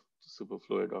excitations of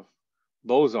superfluid of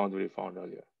bosons we found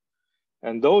earlier.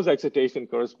 And those excitation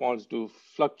corresponds to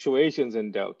fluctuations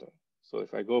in delta. So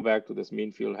if I go back to this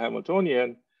mean field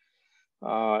Hamiltonian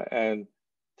and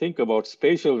think about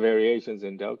spatial variations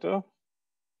in delta,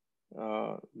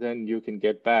 then you can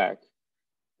get back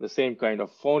the same kind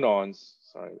of phonons.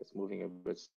 Sorry, it's moving a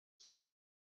bit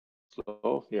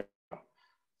slow. Yeah.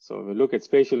 So if we look at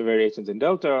spatial variations in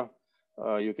delta,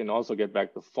 you can also get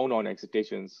back the phonon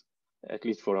excitations, at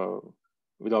least for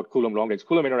without Coulomb long-range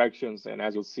Coulomb interactions. And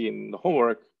as you'll see in the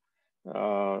homework,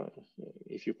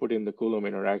 if you put in the Coulomb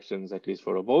interactions, at least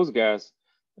for a Bose gas,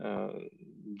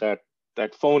 that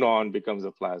phonon becomes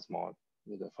a plasmon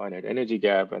with a finite energy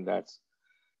gap, and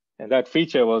that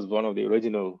feature was one of the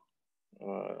original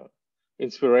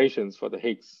inspirations for the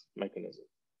Higgs mechanism.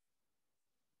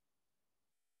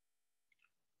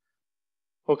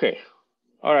 Okay,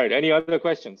 all right, any other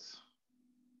questions?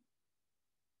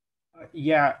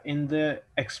 Yeah, in the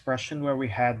expression where we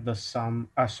had the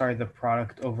the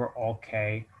product over all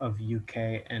k of uk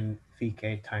and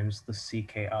vk times the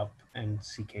ck up and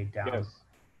ck down, Yes.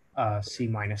 c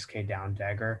minus k down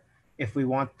dagger. If we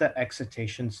want the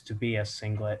excitations to be a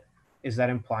singlet, is that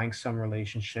implying some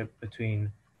relationship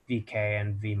between vk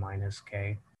and v minus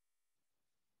k?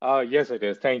 Yes, it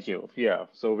is. Thank you. Yeah.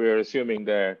 So we're assuming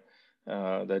that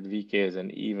that vk is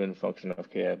an even function of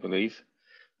k, I believe.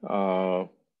 Yeah.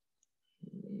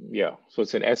 So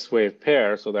it's an S-wave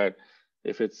pair, so that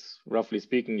if it's, roughly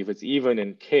speaking, if it's even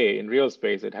in k in real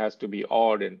space, it has to be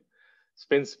odd in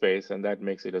spin space, and that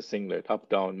makes it a singlet. Up,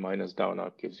 down, minus, down,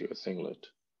 up gives you a singlet,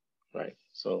 right?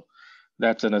 So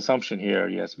that's an assumption here.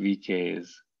 Yes, vk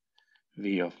is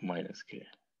v of minus k.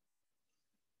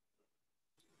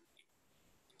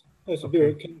 So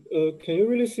Bill, can you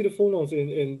really see the phonons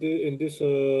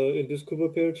in this Cooper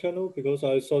pair channel? Because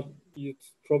I thought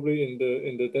it's probably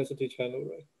in the density channel,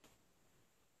 right?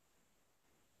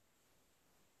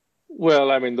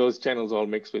 Well, I mean, those channels all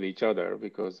mix with each other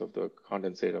because of the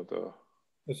condensate of the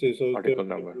I see. So particle there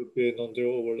number. would be a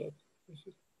non-zero overlap.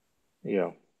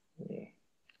 Yeah. Yeah.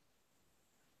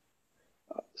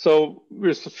 So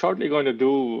we're shortly going to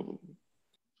do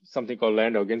something called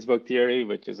Landau-Ginzburg theory,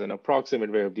 which is an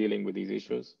approximate way of dealing with these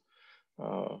issues.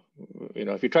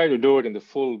 If you try to do it in the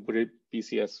full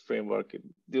BCS framework,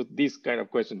 these kind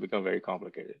of questions become very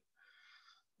complicated.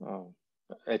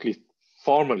 At least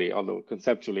formally, although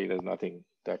conceptually, there's nothing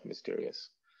that mysterious.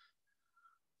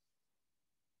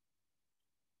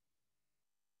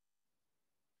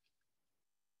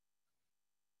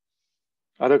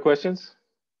 Other questions?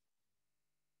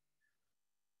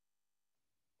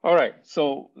 All right,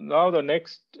 so now the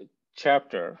next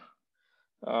chapter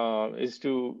is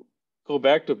to go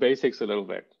back to basics a little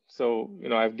bit. So,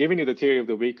 I've given you the theory of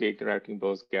the weakly interacting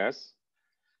Bose gas,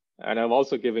 and I've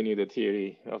also given you the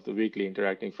theory of the weakly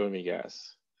interacting Fermi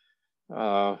gas.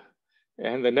 And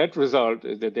the net result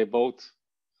is that they both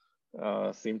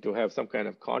seem to have some kind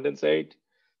of condensate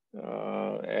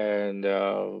and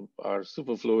are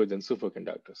superfluids and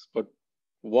superconductors. But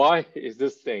why is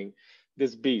this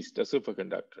beast, a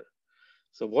superconductor?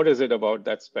 So what is it about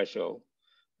that special?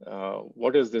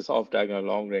 What is this off-diagonal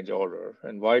long-range order?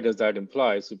 And why does that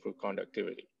imply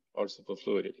superconductivity or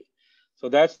superfluidity? So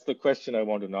that's the question I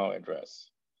want to now address.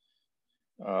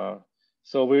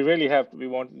 So we really we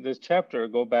want this chapter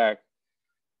go back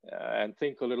and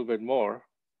think a little bit more.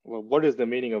 Well, what is the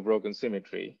meaning of broken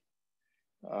symmetry?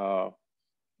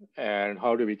 And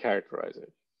how do we characterize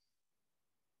it?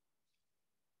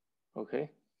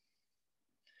 Okay.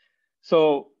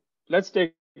 So let's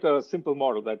take a simple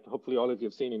model that hopefully all of you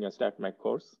have seen in your StatMech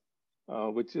course,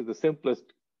 which is the simplest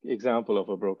example of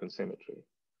a broken symmetry.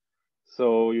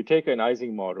 So you take an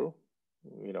Ising model,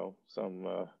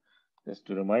 just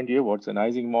to remind you what's an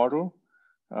Ising model,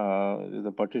 is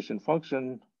a partition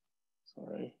function,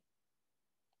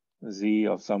 Z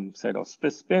of some set of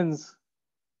spins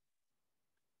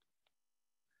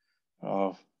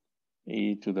of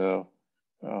e to the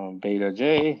beta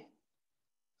j,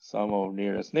 sum of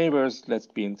nearest neighbors, let's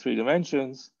be in 3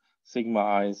 dimensions, sigma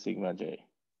I, sigma j,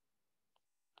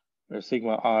 where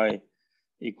sigma I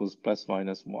equals plus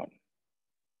minus 1.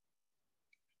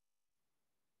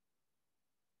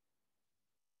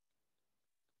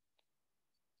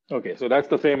 Okay, so that's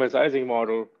the famous Ising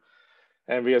model.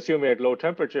 And we assume at low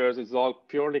temperatures, it's all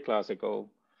purely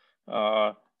classical,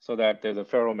 so that there's a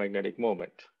ferromagnetic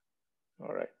moment.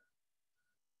 All right.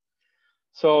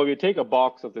 So you take a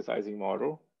box of this Ising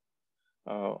model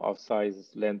of size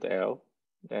length L,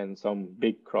 and some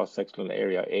big cross-sectional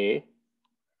area A.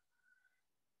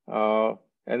 And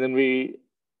then we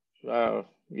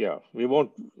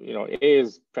won't, A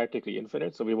is practically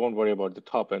infinite, so we won't worry about the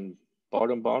top and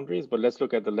bottom boundaries, but let's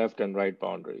look at the left and right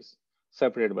boundaries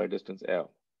separated by distance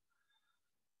L.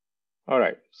 All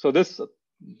right, so this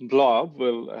blob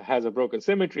has a broken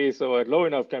symmetry, so at low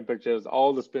enough temperatures,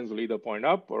 all the spins will either point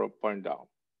up or point down.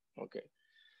 Okay,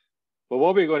 but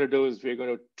what we're going to do is we're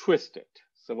going to twist it.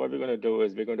 So what we're going to do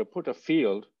is we're going to put a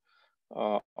field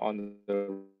on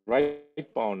the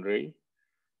right boundary,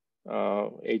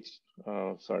 what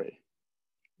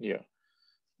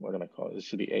am I calling it? This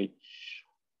should be H.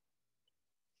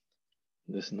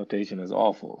 This notation is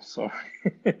awful, sorry.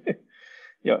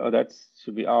 Yeah, that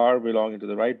should be R belonging to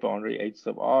the right boundary, H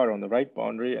sub R on the right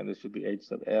boundary, and this should be H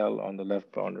sub L on the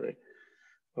left boundary.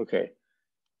 Okay.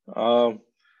 So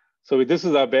this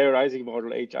is our Bayer Ising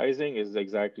model. H Ising is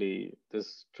exactly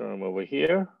this term over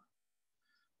here.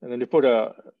 And then you put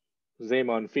a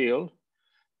Zeeman field,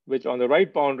 which on the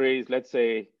right boundaries, let's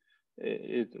say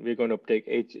we're going to take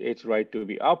H right to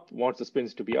be up, wants the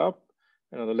spins to be up,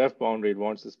 and on the left boundary, it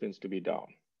wants the spins to be down.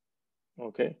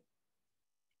 Okay.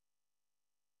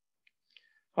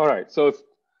 All right, so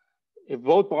if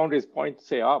both boundaries point,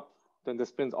 say, up, then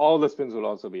all the spins will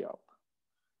also be up.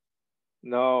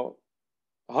 Now,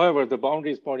 however, the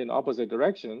boundaries point in opposite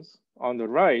directions. On the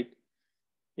right,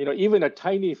 even a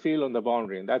tiny field on the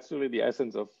boundary, and that's really the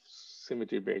essence of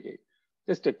symmetry breaking,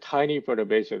 just a tiny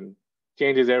perturbation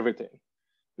changes everything.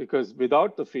 Because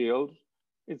without the field,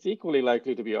 it's equally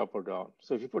likely to be up or down.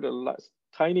 So if you put a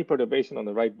tiny perturbation on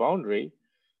the right boundary,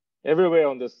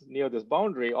 everywhere near this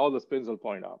boundary, all the spins will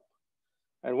point up.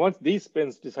 And once these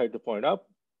spins decide to point up,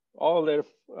 all their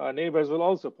neighbors will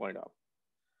also point up.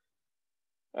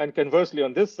 And conversely,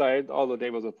 on this side, all the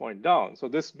neighbors will point down. So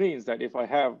this means that if I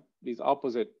have these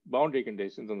opposite boundary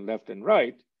conditions on the left and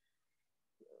right,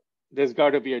 there's got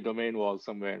to be a domain wall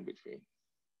somewhere in between.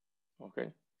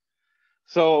 Okay.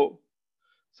 So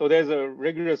there's a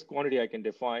rigorous quantity I can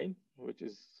define, which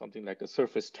is something like a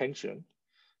surface tension.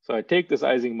 So I take this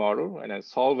Ising model and I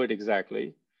solve it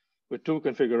exactly with two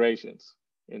configurations.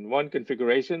 In one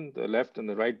configuration, the left and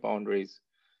the right boundaries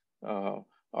are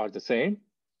the same.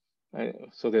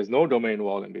 So there's no domain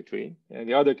wall in between. And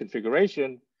the other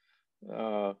configuration,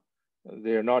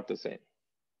 they're not the same.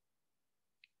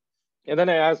 And then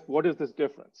I ask, what is this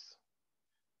difference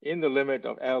in the limit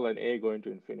of L and A going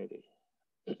to infinity?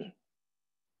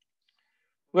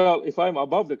 Well, if I'm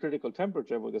above the critical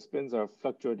temperature where the spins are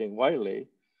fluctuating wildly,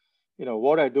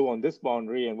 what I do on this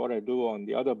boundary and what I do on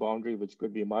the other boundary, which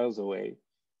could be miles away,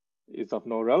 is of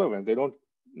no relevance. They don't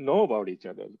know about each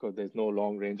other because there's no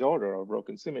long range order or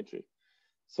broken symmetry.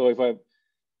 So if I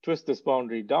twist this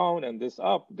boundary down and this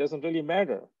up, it doesn't really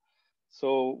matter.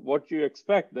 So what you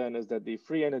expect then is that the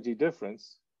free energy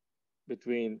difference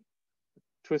between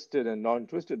twisted and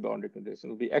non-twisted boundary conditions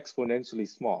will be exponentially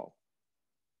small.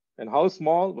 And how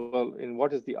small? Well,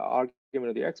 what is the argument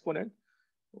of the exponent?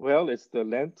 Well, it's the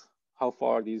length, how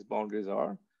far these boundaries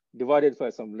are, divided by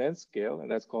some length scale, and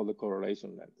that's called the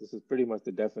correlation length. This is pretty much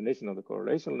the definition of the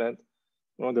correlation length.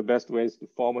 One of the best ways to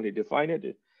formally define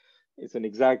it, it's an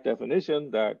exact definition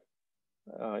that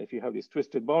if you have these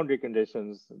twisted boundary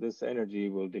conditions, this energy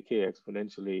will decay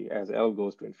exponentially as L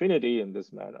goes to infinity in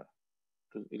this manner.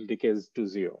 It decays to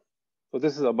 0. So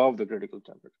this is above the critical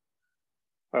temperature.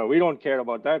 We don't care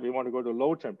about that. We want to go to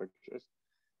low temperatures.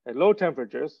 At low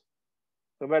temperatures,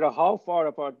 no matter how far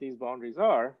apart these boundaries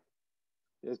are,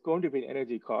 there's going to be an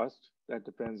energy cost that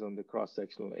depends on the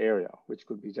cross-sectional area, which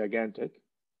could be gigantic.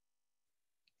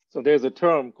 So there's a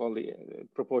term called the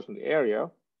proportional area.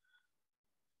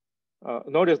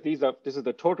 Notice this is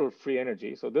the total free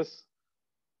energy. So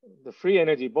the free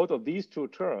energy, both of these two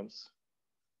terms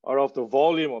are of the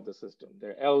volume of the system.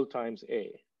 They're L times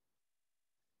A.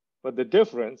 But the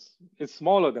difference is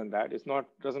smaller than that.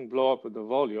 Doesn't blow up with the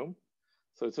volume.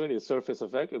 So it's only a surface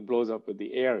effect. It blows up with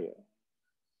the area.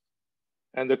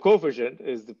 And the coefficient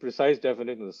is the precise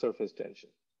definition of the surface tension.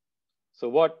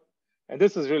 So and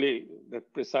this is really the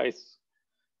precise,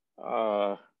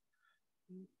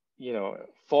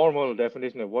 formal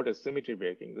definition of what is symmetry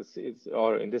breaking. This is,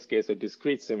 or in this case, a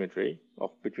discrete symmetry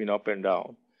between up and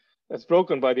down. That's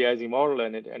broken by the Ising model,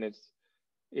 and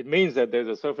it means that there's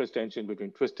a surface tension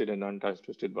between twisted and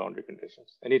untwisted boundary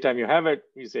conditions. Anytime you have it,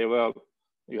 you say, well,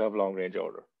 you have long range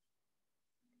order.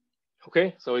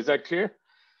 Okay, so is that clear?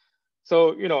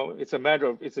 So,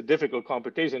 it's a difficult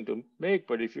computation to make,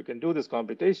 but if you can do this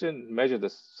computation, measure the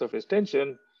surface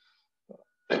tension,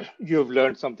 you've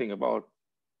learned something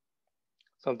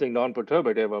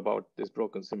non-perturbative about this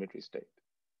broken symmetry state.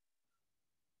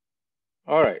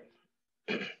 All right.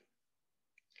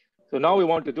 So now we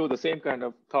want to do the same kind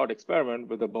of thought experiment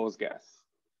with the Bose gas.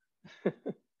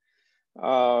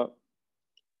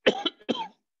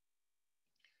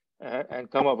 And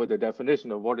come up with a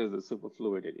definition of what is the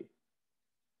superfluidity.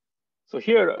 So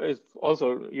here it's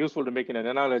also useful to make an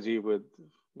analogy with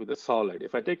a solid.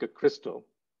 If I take a crystal,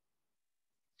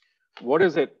 what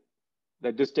is it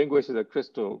that distinguishes a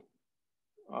crystal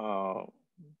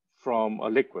from a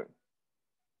liquid?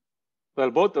 Well,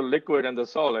 both the liquid and the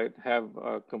solid have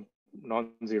a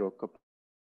non-zero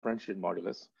compression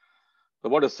modulus. But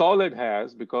what a solid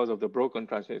has, because of the broken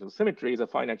translational symmetry, is a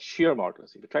finite shear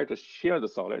modulus. If you try to shear the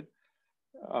solid,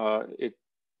 it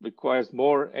requires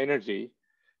more energy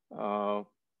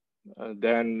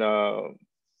than a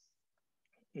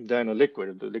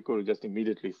liquid. The liquid will just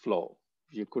immediately flow.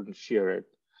 You couldn't shear it.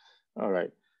 All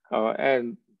right.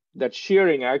 And that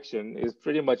shearing action is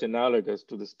pretty much analogous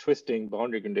to this twisting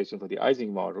boundary condition for the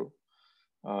Ising model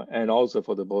and also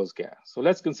for the Bose gas. So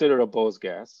let's consider a Bose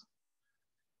gas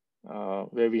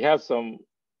where we have some,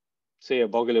 say, a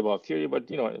Bogoliubov theory, but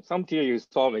some theory you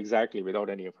solve exactly without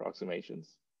any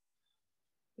approximations.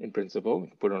 In principle,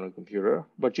 you put on a computer,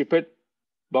 but you put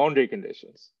boundary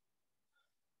conditions.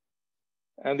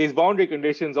 And these boundary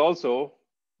conditions also,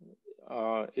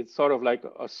 it's sort of like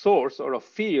a source or a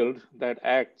field that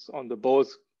acts on the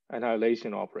Bose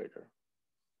annihilation operator.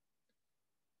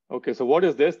 Okay, so what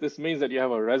is this? This means that you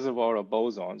have a reservoir of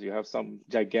bosons. You have some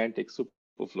gigantic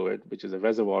superfluid, which is a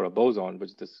reservoir of boson,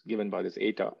 which is given by this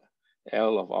eta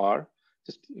L of R.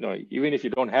 Just, even if you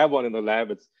don't have one in the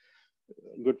lab, it's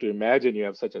good to imagine you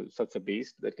have such a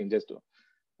beast that can just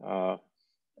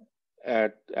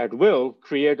at will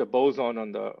create a boson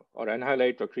on the, or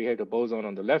annihilate or create a boson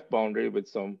on the left boundary with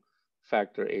some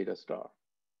factor eta star.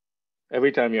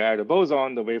 Every time you add a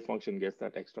boson, the wave function gets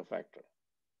that extra factor.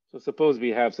 So suppose we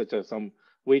have some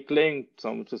weak link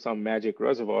to some magic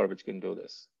reservoir which can do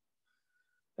this.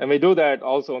 And we do that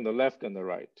also on the left and the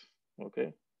right,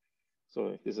 okay?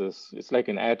 So it's like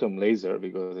an atom laser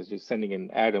because it's just sending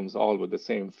in atoms all with the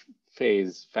same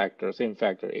phase factor, same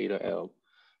factor eta L.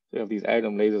 So you have these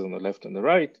atom lasers on the left and the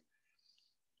right.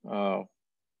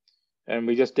 And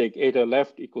we just take eta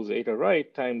left equals eta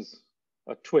right times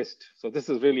a twist. So this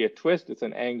is really a twist. It's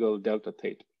an angle delta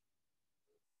theta.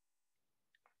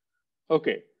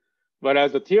 Okay, but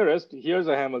as a theorist, here's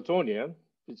a Hamiltonian,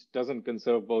 which doesn't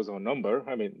conserve boson number.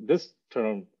 I mean, this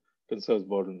term conserves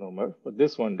boson number, but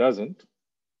this one doesn't.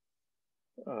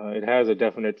 It has a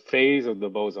definite phase of the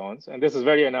bosons, and this is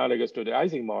very analogous to the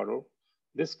Ising model.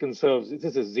 This conserves,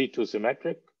 this is Z2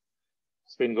 symmetric,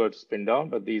 spin go to spin down,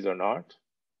 but these are not.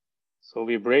 So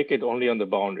we break it only on the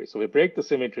boundary. So we break the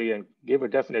symmetry and give a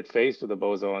definite phase to the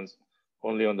bosons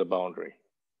only on the boundary.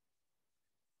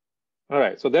 All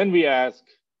right, so then we ask,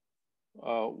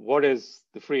 what is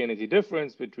the free energy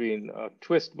difference between a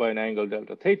twist by an angle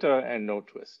delta theta and no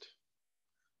twist?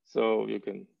 So you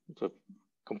can, it's a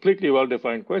completely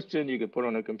well-defined question. You can put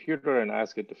on a computer and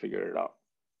ask it to figure it out.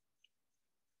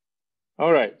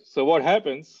 All right, so what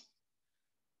happens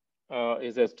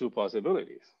is there's two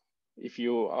possibilities. If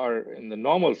you are in the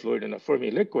normal fluid in a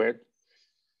Fermi liquid,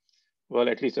 well,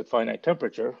 at least at finite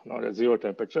temperature, not at zero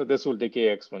temperature, this will decay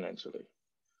exponentially.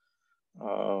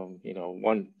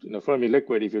 In a Fermi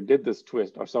liquid, if you did this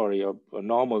twist, or sorry, a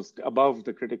normal above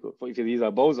the critical, if these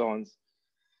are bosons,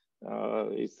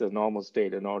 it's the normal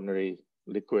state, an ordinary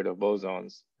liquid of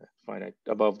bosons, finite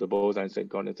above the Bose-Einstein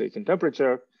condensation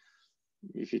temperature.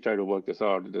 If you try to work this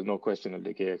out, there's no question it'll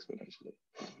decay exponentially.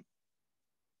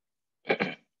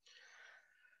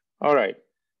 All right,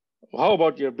 how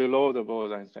about you're below the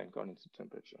Bose-Einstein condensation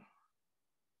temperature?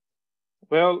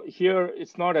 Well, here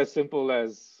it's not as simple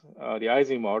as the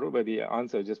Ising model, where the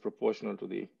answer is just proportional to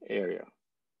the area.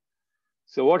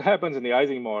 So what happens in the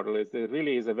Ising model is there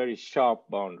really is a very sharp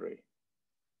boundary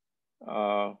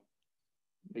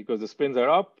because the spins are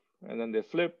up and then they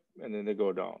flip and then they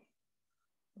go down.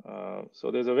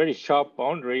 So there's a very sharp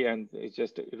boundary and it's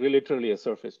just literally a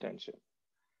surface tension.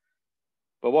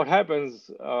 But what happens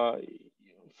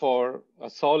for a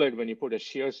solid when you put a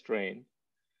shear strain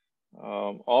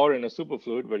or in a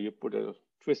superfluid where you put a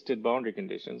twisted boundary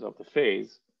conditions of the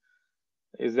phase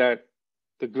is that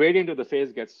the gradient of the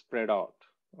phase gets spread out.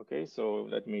 Okay, so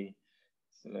let me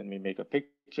make a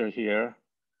picture here.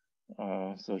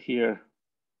 So here,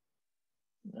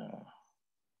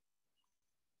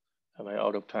 am I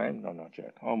out of time? No, not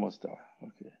yet. Almost there.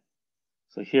 Okay.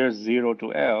 So here's 0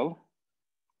 to L.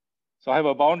 So I have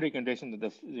a boundary condition that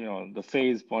the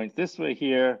phase points this way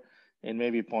here and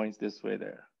maybe points this way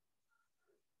there.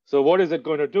 So what is it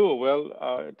going to do? Well,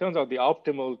 it turns out the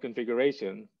optimal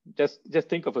configuration, just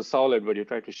think of a solid where you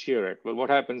try to shear it. Well, what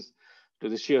happens to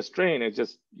the shear strain is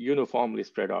just uniformly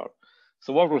spread out.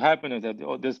 So what will happen is that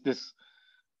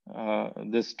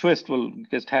this twist will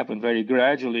just happen very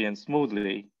gradually and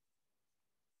smoothly,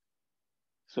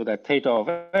 so that theta of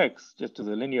x just is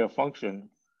a linear function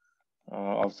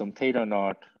of some theta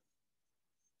naught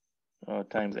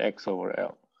times x over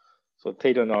L. So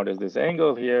theta naught is this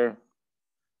angle here.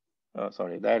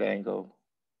 Sorry, that angle,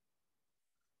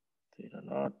 theta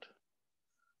naught.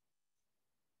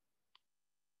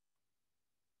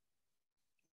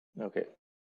 Okay.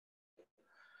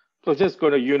 So just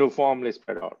going to uniformly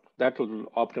spread out. That will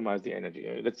optimize the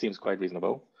energy. That seems quite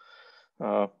reasonable.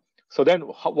 So then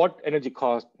what energy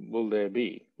cost will there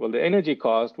be? Well, the energy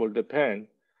cost will depend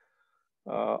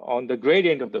on the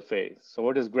gradient of the phase. So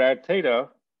what is grad theta?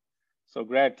 So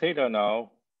grad theta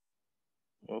now,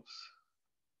 oops.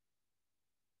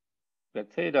 Grad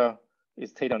theta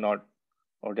is theta naught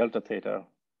or delta theta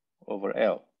over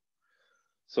L.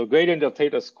 So gradient of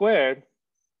theta squared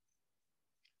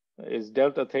is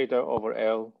delta theta over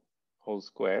L whole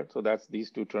squared. So that's these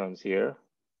two terms here,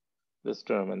 this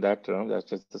term and that term. That's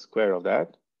just the square of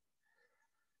that.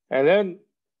 And then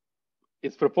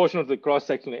it's proportional to the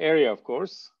cross-sectional area, of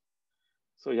course.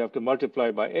 So you have to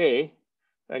multiply by A,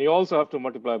 and you also have to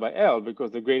multiply by L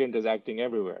because the gradient is acting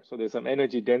everywhere. So there's some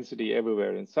energy density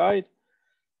everywhere inside.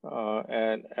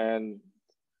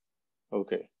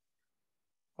 Okay.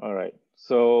 All right.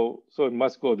 So it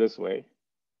must go this way.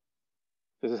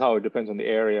 This is how it depends on the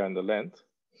area and the length.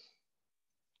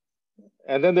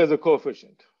 And then there's a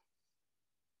coefficient.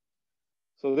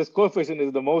 So this coefficient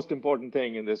is the most important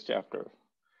thing in this chapter.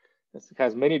 It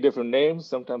has many different names,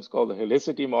 sometimes called the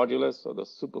helicity modulus or the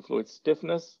superfluid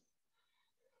stiffness.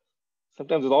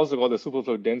 Sometimes it's also called the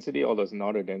superfluid density, although it's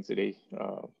not a density.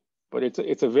 But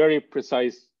it's a very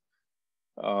precise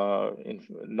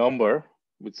number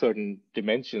with certain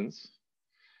dimensions,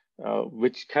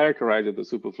 which characterizes the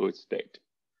superfluid state.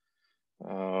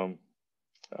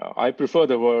 I prefer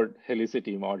the word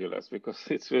helicity modulus because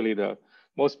it's really the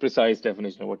most precise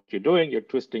definition of what you're doing. You're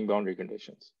twisting boundary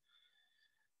conditions.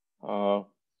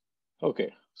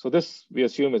 Okay, so this we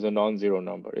assume is a non-zero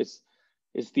number. It's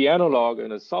the analog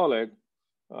in a solid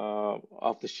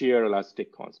of the shear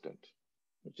elastic constant,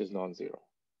 which is non-zero.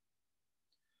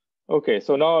 Okay,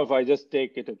 so now if I just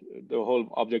take it, the whole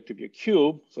object to be a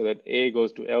cube, so that A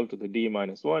goes to L to the D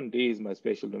minus 1, D is my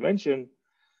spatial dimension.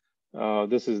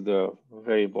 This is the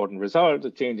very important result, the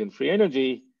change in free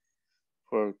energy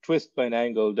for twist by an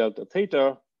angle delta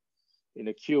theta in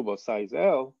a cube of size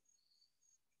L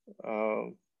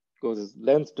goes as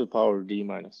length to the power D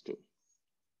minus 2.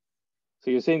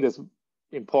 So you're seeing this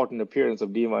important appearance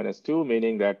of D minus 2,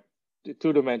 meaning that the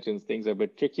 2 dimensions things are a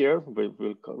bit trickier. We'll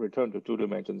return to 2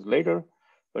 dimensions later.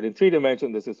 But in 3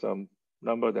 dimensions, this is some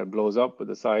number that blows up with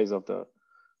the size of the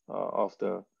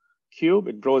cube.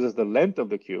 It grows as the length of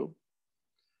the cube,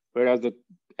 whereas the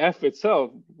F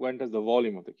itself went as the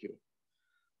volume of the cube.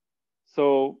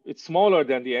 So it's smaller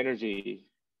than the energy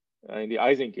in the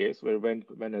Ising case, where it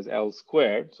went as L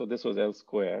squared. So this was L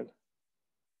squared,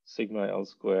 sigma L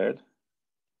squared.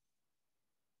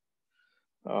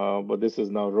 But this is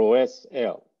now rho S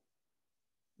L.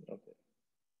 Okay.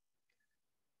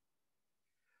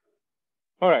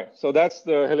 All right, so that's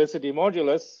the helicity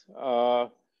modulus.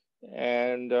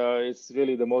 And it's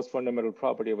really the most fundamental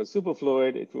property of a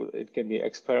superfluid. It can be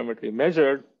experimentally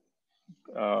measured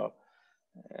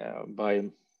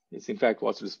it's in fact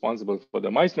what's responsible for the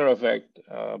Meissner effect,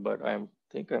 but I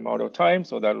think I'm out of time,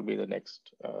 so that'll be the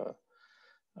next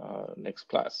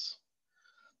class.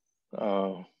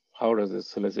 How does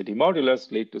this helicity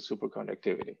modulus lead to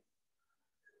superconductivity?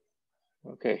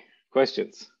 Okay,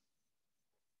 questions?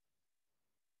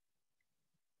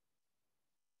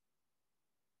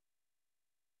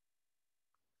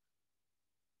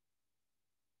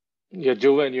 Yeah,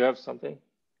 Julian, you have something?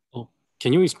 Oh,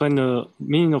 can you explain the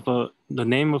meaning of the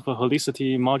name of a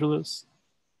helicity modulus?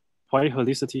 Why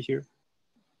helicity here?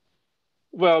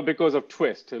 Well, because of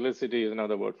twist. Helicity is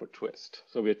another word for twist.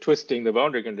 So we're twisting the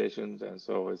boundary conditions, and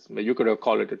so you could have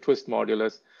called it a twist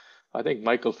modulus. I think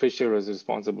Michael Fisher is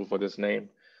responsible for this name.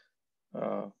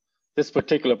 This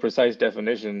particular precise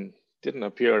definition didn't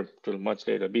appear till much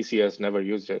later. BCS never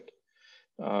used it.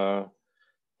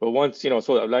 But once,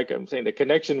 so like I'm saying, the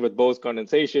connection with Bose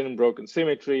condensation, broken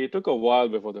symmetry, it took a while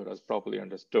before that was properly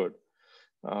understood.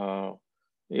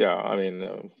 Yeah, I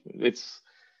mean,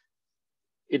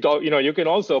 you can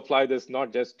also apply this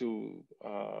not just to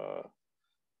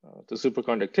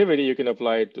superconductivity, you can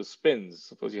apply it to spins.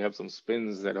 Suppose you have some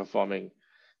spins that are forming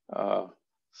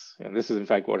And this is in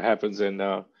fact what happens in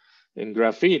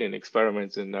graphene in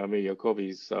experiments in Mirya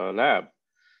Kobe's lab.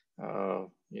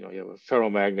 You have a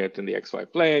ferromagnet in the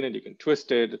XY plane, and you can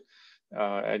twist it.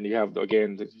 And you have,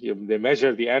 again, they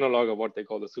measure the analog of what they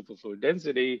call the superfluid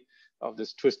density of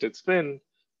this twisted spin.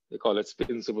 They call it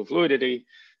spin superfluidity.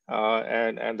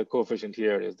 And the coefficient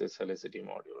here is this helicity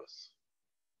modulus.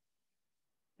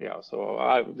 Yeah,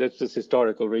 so that's just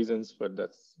historical reasons, but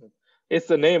it's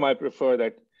the name I prefer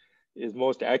that is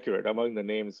most accurate among the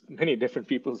names, many different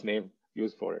people's name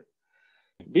used for it.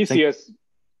 BCS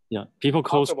people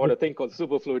talk about a thing called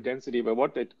superfluid density, but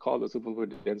what they call the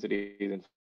superfluid density is in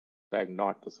fact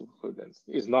not the superfluid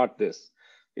density. It's not this.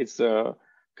 It's a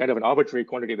kind of an arbitrary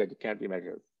quantity that can't be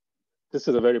measured. This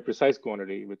is a very precise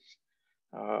quantity which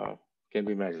can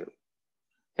be measured.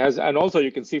 And also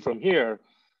you can see from here,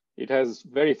 it has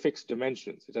very fixed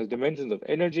dimensions. It has dimensions of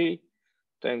energy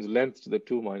times length to the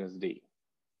 2 minus d.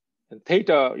 And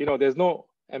theta, there's no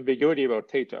ambiguity about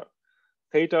theta.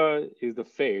 Theta is the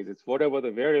phase. It's whatever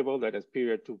the variable that has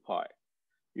period 2 pi.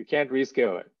 You can't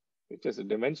rescale it. It's just a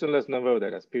dimensionless number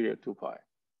that has period 2 pi.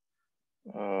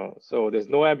 So there's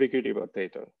no ambiguity about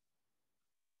theta.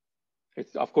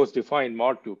 It's, of course, defined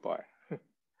mod 2 pi.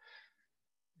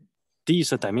 D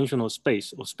is a dimensional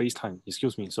space or space-time.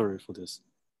 Excuse me, sorry for this.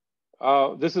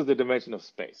 This is the dimension of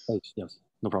space. Space, yes,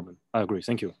 no problem. I agree,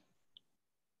 thank you.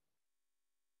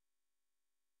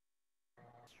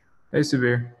 Hey,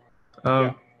 Subir.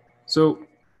 So,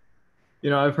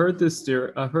 I've heard this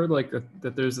theory. I've heard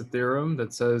that there's a theorem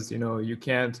that says, you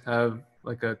can't have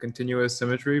like a continuous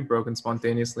symmetry broken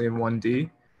spontaneously in 1D.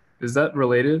 Is that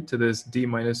related to this d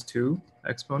minus 2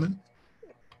 exponent?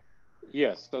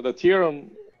 Yes. So the theorem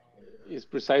is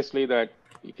precisely that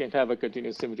you can't have a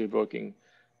continuous symmetry broken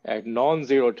at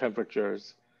non-zero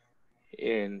temperatures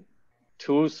in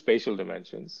 2 spatial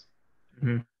dimensions,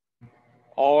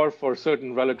 or for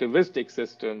certain relativistic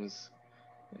systems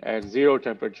at 0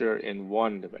 temperature in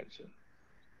 1 dimension.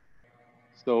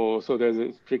 So there's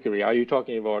a trickery. Are you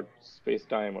talking about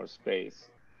space-time or space?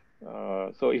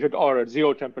 So if it or at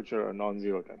 0 temperature or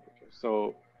non-zero temperature.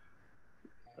 So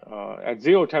at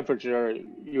 0 temperature,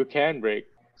 you can break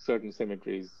certain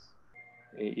symmetries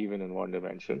even in 1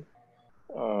 dimension,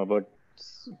 but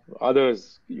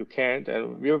others you can't.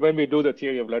 And when we do the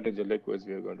theory of Ledinger liquids,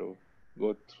 we are going to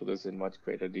go through this in much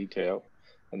greater detail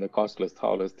in the costless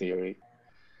Thouless theory.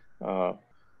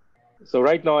 So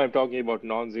right now I'm talking about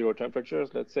non-zero temperatures,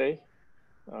 let's say,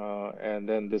 and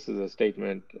then this is a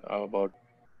statement about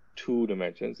 2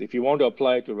 dimensions. If you want to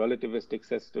apply it to relativistic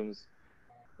systems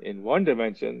in 1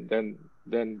 dimension,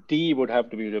 then d would have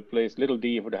to be replaced, little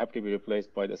d would have to be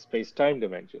replaced by the space-time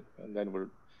dimension, and then we'll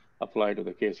apply to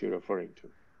the case you're referring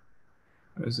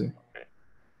to. I see. Okay.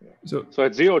 Yeah. So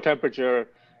at 0 temperature,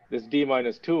 this d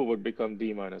minus 2 would become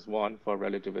d minus 1 for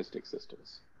relativistic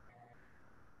systems.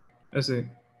 I see.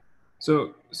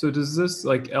 So does this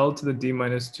like L to the d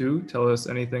minus 2 tell us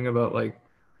anything about like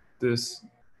this,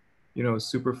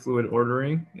 superfluid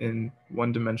ordering in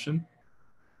 1 dimension?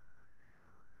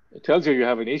 It tells you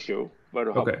have an issue, but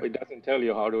Okay. It doesn't tell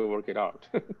you how to work it out.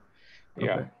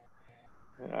 Yeah. Okay.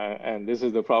 And this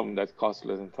is the problem that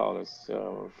Costless and Thouless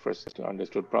first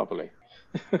understood properly.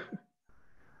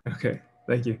 Okay,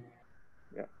 thank you.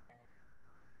 Yeah.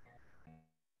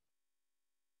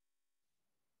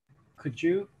 Could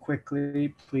you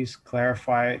quickly please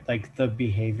clarify like the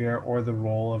behavior or the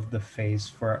role of the phase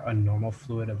for a normal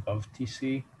fluid above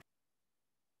TC?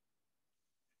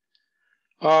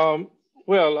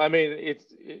 Well, I mean,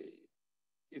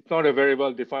 it's not a very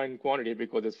well-defined quantity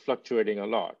because it's fluctuating a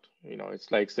lot.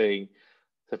 It's like saying,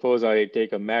 suppose I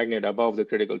take a magnet above the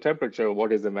critical temperature,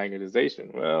 what is the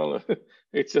magnetization? Well,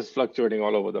 it's just fluctuating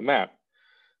all over the map.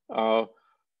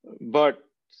 But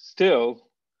still,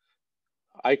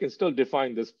 I can still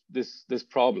define this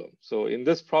problem. So in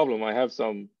this problem, I have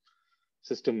some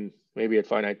system maybe at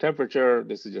finite temperature.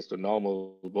 This is just a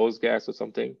normal Bose gas or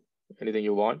something, anything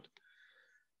you want.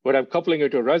 But I'm coupling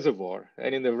it to a reservoir,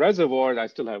 and in the reservoir, I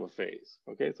still have a phase.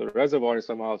 Okay, so the reservoir is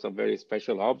somehow some very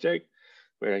special object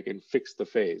where I can fix the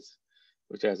phase,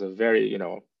 which has a very,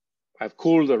 I've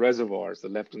cooled the reservoirs, the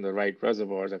left and the right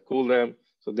reservoirs, I've cooled them.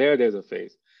 So there's a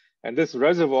phase. And this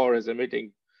reservoir is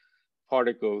emitting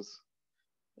particles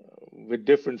with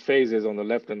different phases on the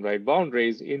left and right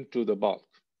boundaries into the bulk.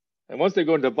 And once they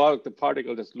go into the bulk, the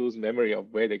particle just lose memory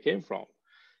of where they came from,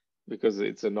 because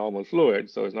it's a normal fluid,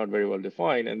 so it's not very well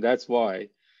defined. And that's why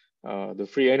the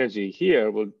free energy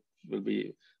here will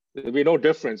be, there'll be no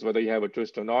difference whether you have a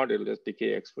twist or not. It'll just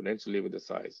decay exponentially with the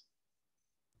size.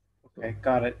 Okay,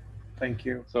 got it. Thank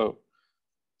you. So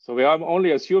So I'm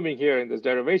only assuming here in this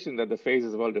derivation that the phase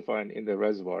is well defined in the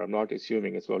reservoir. I'm not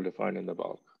assuming it's well defined in the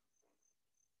bulk.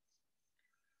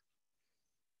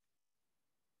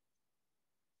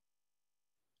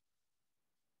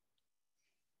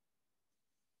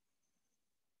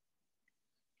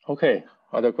 Okay,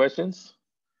 other questions?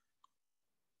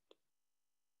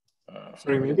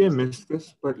 Sorry, maybe I missed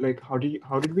this, but like, how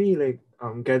did we like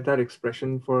get that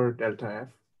expression for delta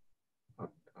F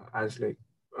as like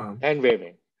hand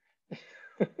waving?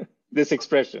 This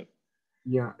expression.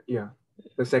 Yeah,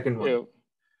 the second one.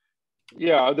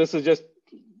 Yeah, this is just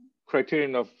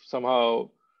criterion of somehow,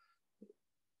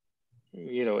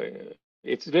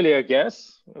 it's really a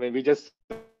guess. I mean, we just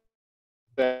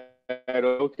said,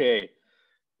 okay,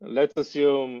 let's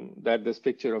assume that this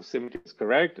picture of symmetry is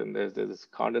correct, and there's this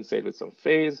condensate with some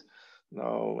phase.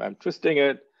 Now I'm twisting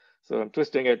it. So I'm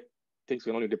twisting it. Things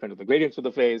will only depend on the gradients of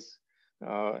the phase.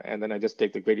 And then I just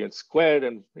take the gradient squared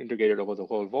and integrate it over the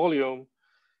whole volume.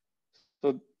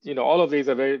 So, all of these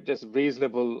are very just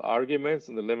reasonable arguments,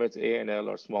 and the limits A and L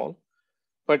are small.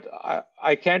 But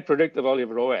I can't predict the value of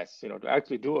rho s. To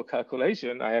actually do a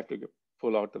calculation, I have to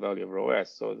pull out the value of rho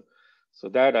s. So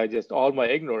that all my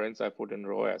ignorance I put in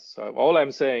rho s. So all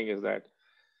I'm saying is that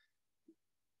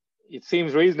it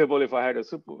seems reasonable if I had a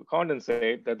super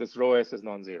condensate that this rho s is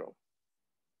non-zero.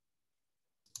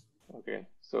 Okay,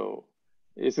 so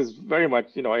this is very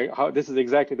much, this is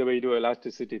exactly the way you do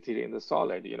elasticity theory in the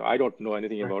solid. I don't know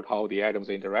anything about how the atoms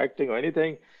are interacting or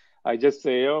anything. I just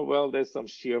say, oh, well, there's some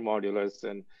shear modulus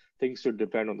and things should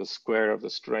depend on the square of the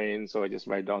strain. So I just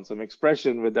write down some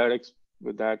expression with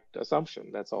that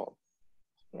assumption. That's all.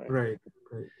 Right.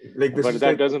 Like this, but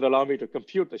that doesn't allow me to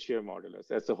compute the shear modulus.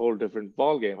 That's a whole different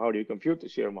ballgame. How do you compute the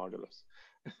shear modulus?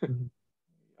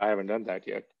 I haven't done that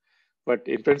yet. But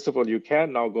in principle, you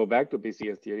can now go back to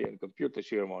BCS theory and compute the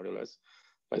shear modulus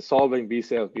by solving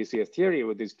BCS theory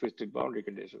with these twisted boundary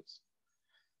conditions.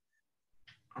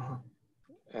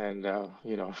 And,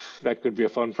 that could be a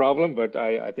fun problem, but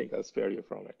I think I'll spare you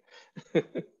from it.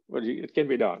 But it can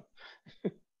be done.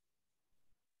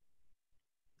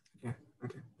 Yeah,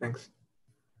 okay, thanks.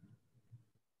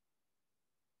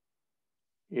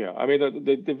 Yeah, I mean,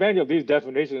 the advantage of these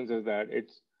definitions is that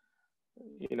it's,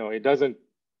 it doesn't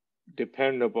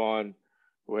depend upon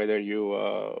whether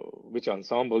which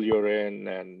ensemble you're in,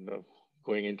 and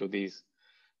going into these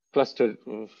clustered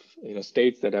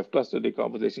states that have cluster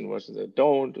decomposition versus that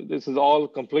don't. This is all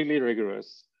completely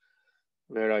rigorous,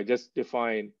 where I just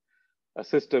define a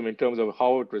system in terms of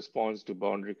how it responds to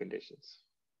boundary conditions.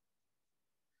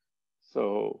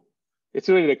 So it's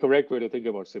really the correct way to think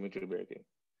about symmetry breaking,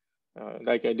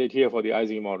 like I did here for the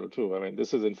Ising model too. I mean,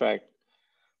 this is in fact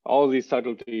all these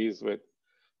subtleties with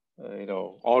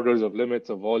orders of limits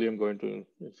of volume going to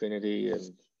infinity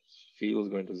and fields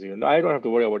going to zero. I don't have to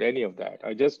worry about any of that.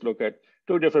 I just look at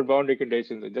two different boundary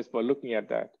conditions, and just by looking at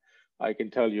that, I can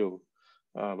tell you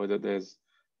whether there's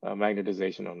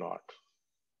magnetization or not.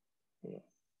 Yeah.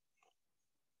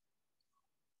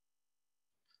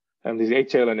 And these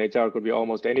HL and HR could be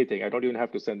almost anything. I don't even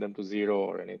have to send them to zero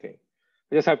or anything.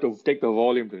 I just have to take the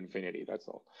volume to infinity, that's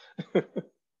all.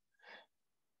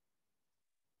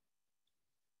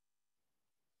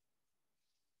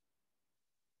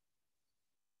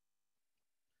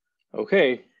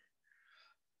 Okay.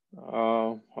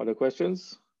 Other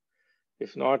questions?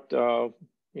 If not,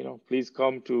 please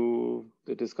come to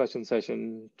the discussion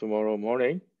session tomorrow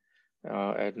morning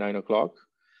at 9 o'clock.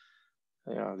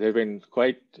 They've been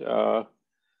quite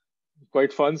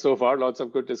fun so far. Lots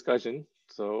of good discussion.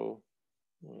 So,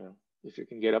 if you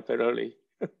can get up there early,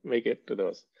 make it to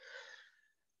those.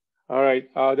 All right.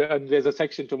 And there's a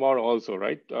section tomorrow also,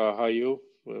 right? How you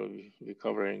will be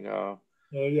covering? Yeah.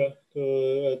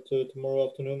 At tomorrow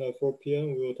afternoon at 4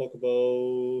 p.m. we will talk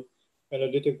about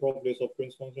analytic properties of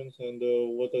Green's functions and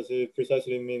what does it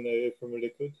precisely mean from a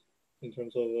liquid in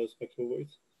terms of spectral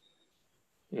weights.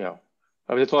 Yeah,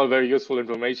 I mean, it's all very useful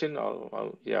information.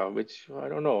 Which I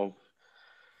don't know,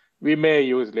 we may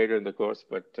use later in the course,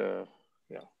 but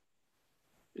yeah,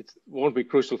 it won't be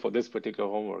crucial for this particular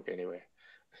homework anyway.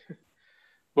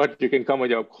 But you can come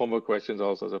with your homework questions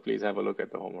also, so please have a look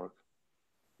at the homework.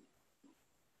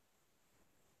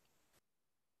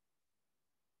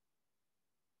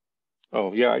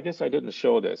 Oh, yeah, I guess I didn't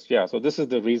show this. Yeah, so this is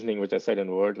the reasoning which I said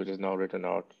in Word, which is now written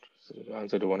out. So to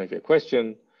answer to one of your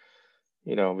questions,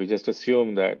 we just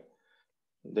assume that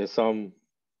there's some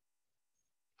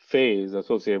phase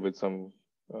associated with some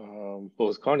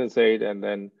post-condensate, and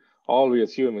then all we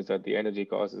assume is that the energy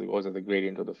cost goes as the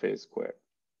gradient of the phase squared.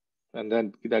 And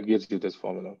then that gives you this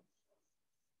formula.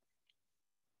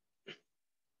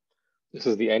 This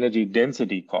is the energy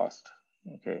density cost.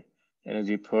 Okay,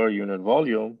 energy per unit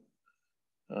volume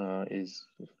is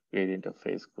gradient of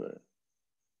phase squared.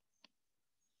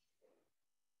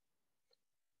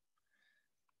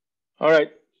 All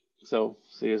right, so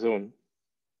see you soon.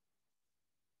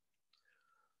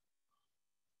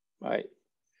 Bye.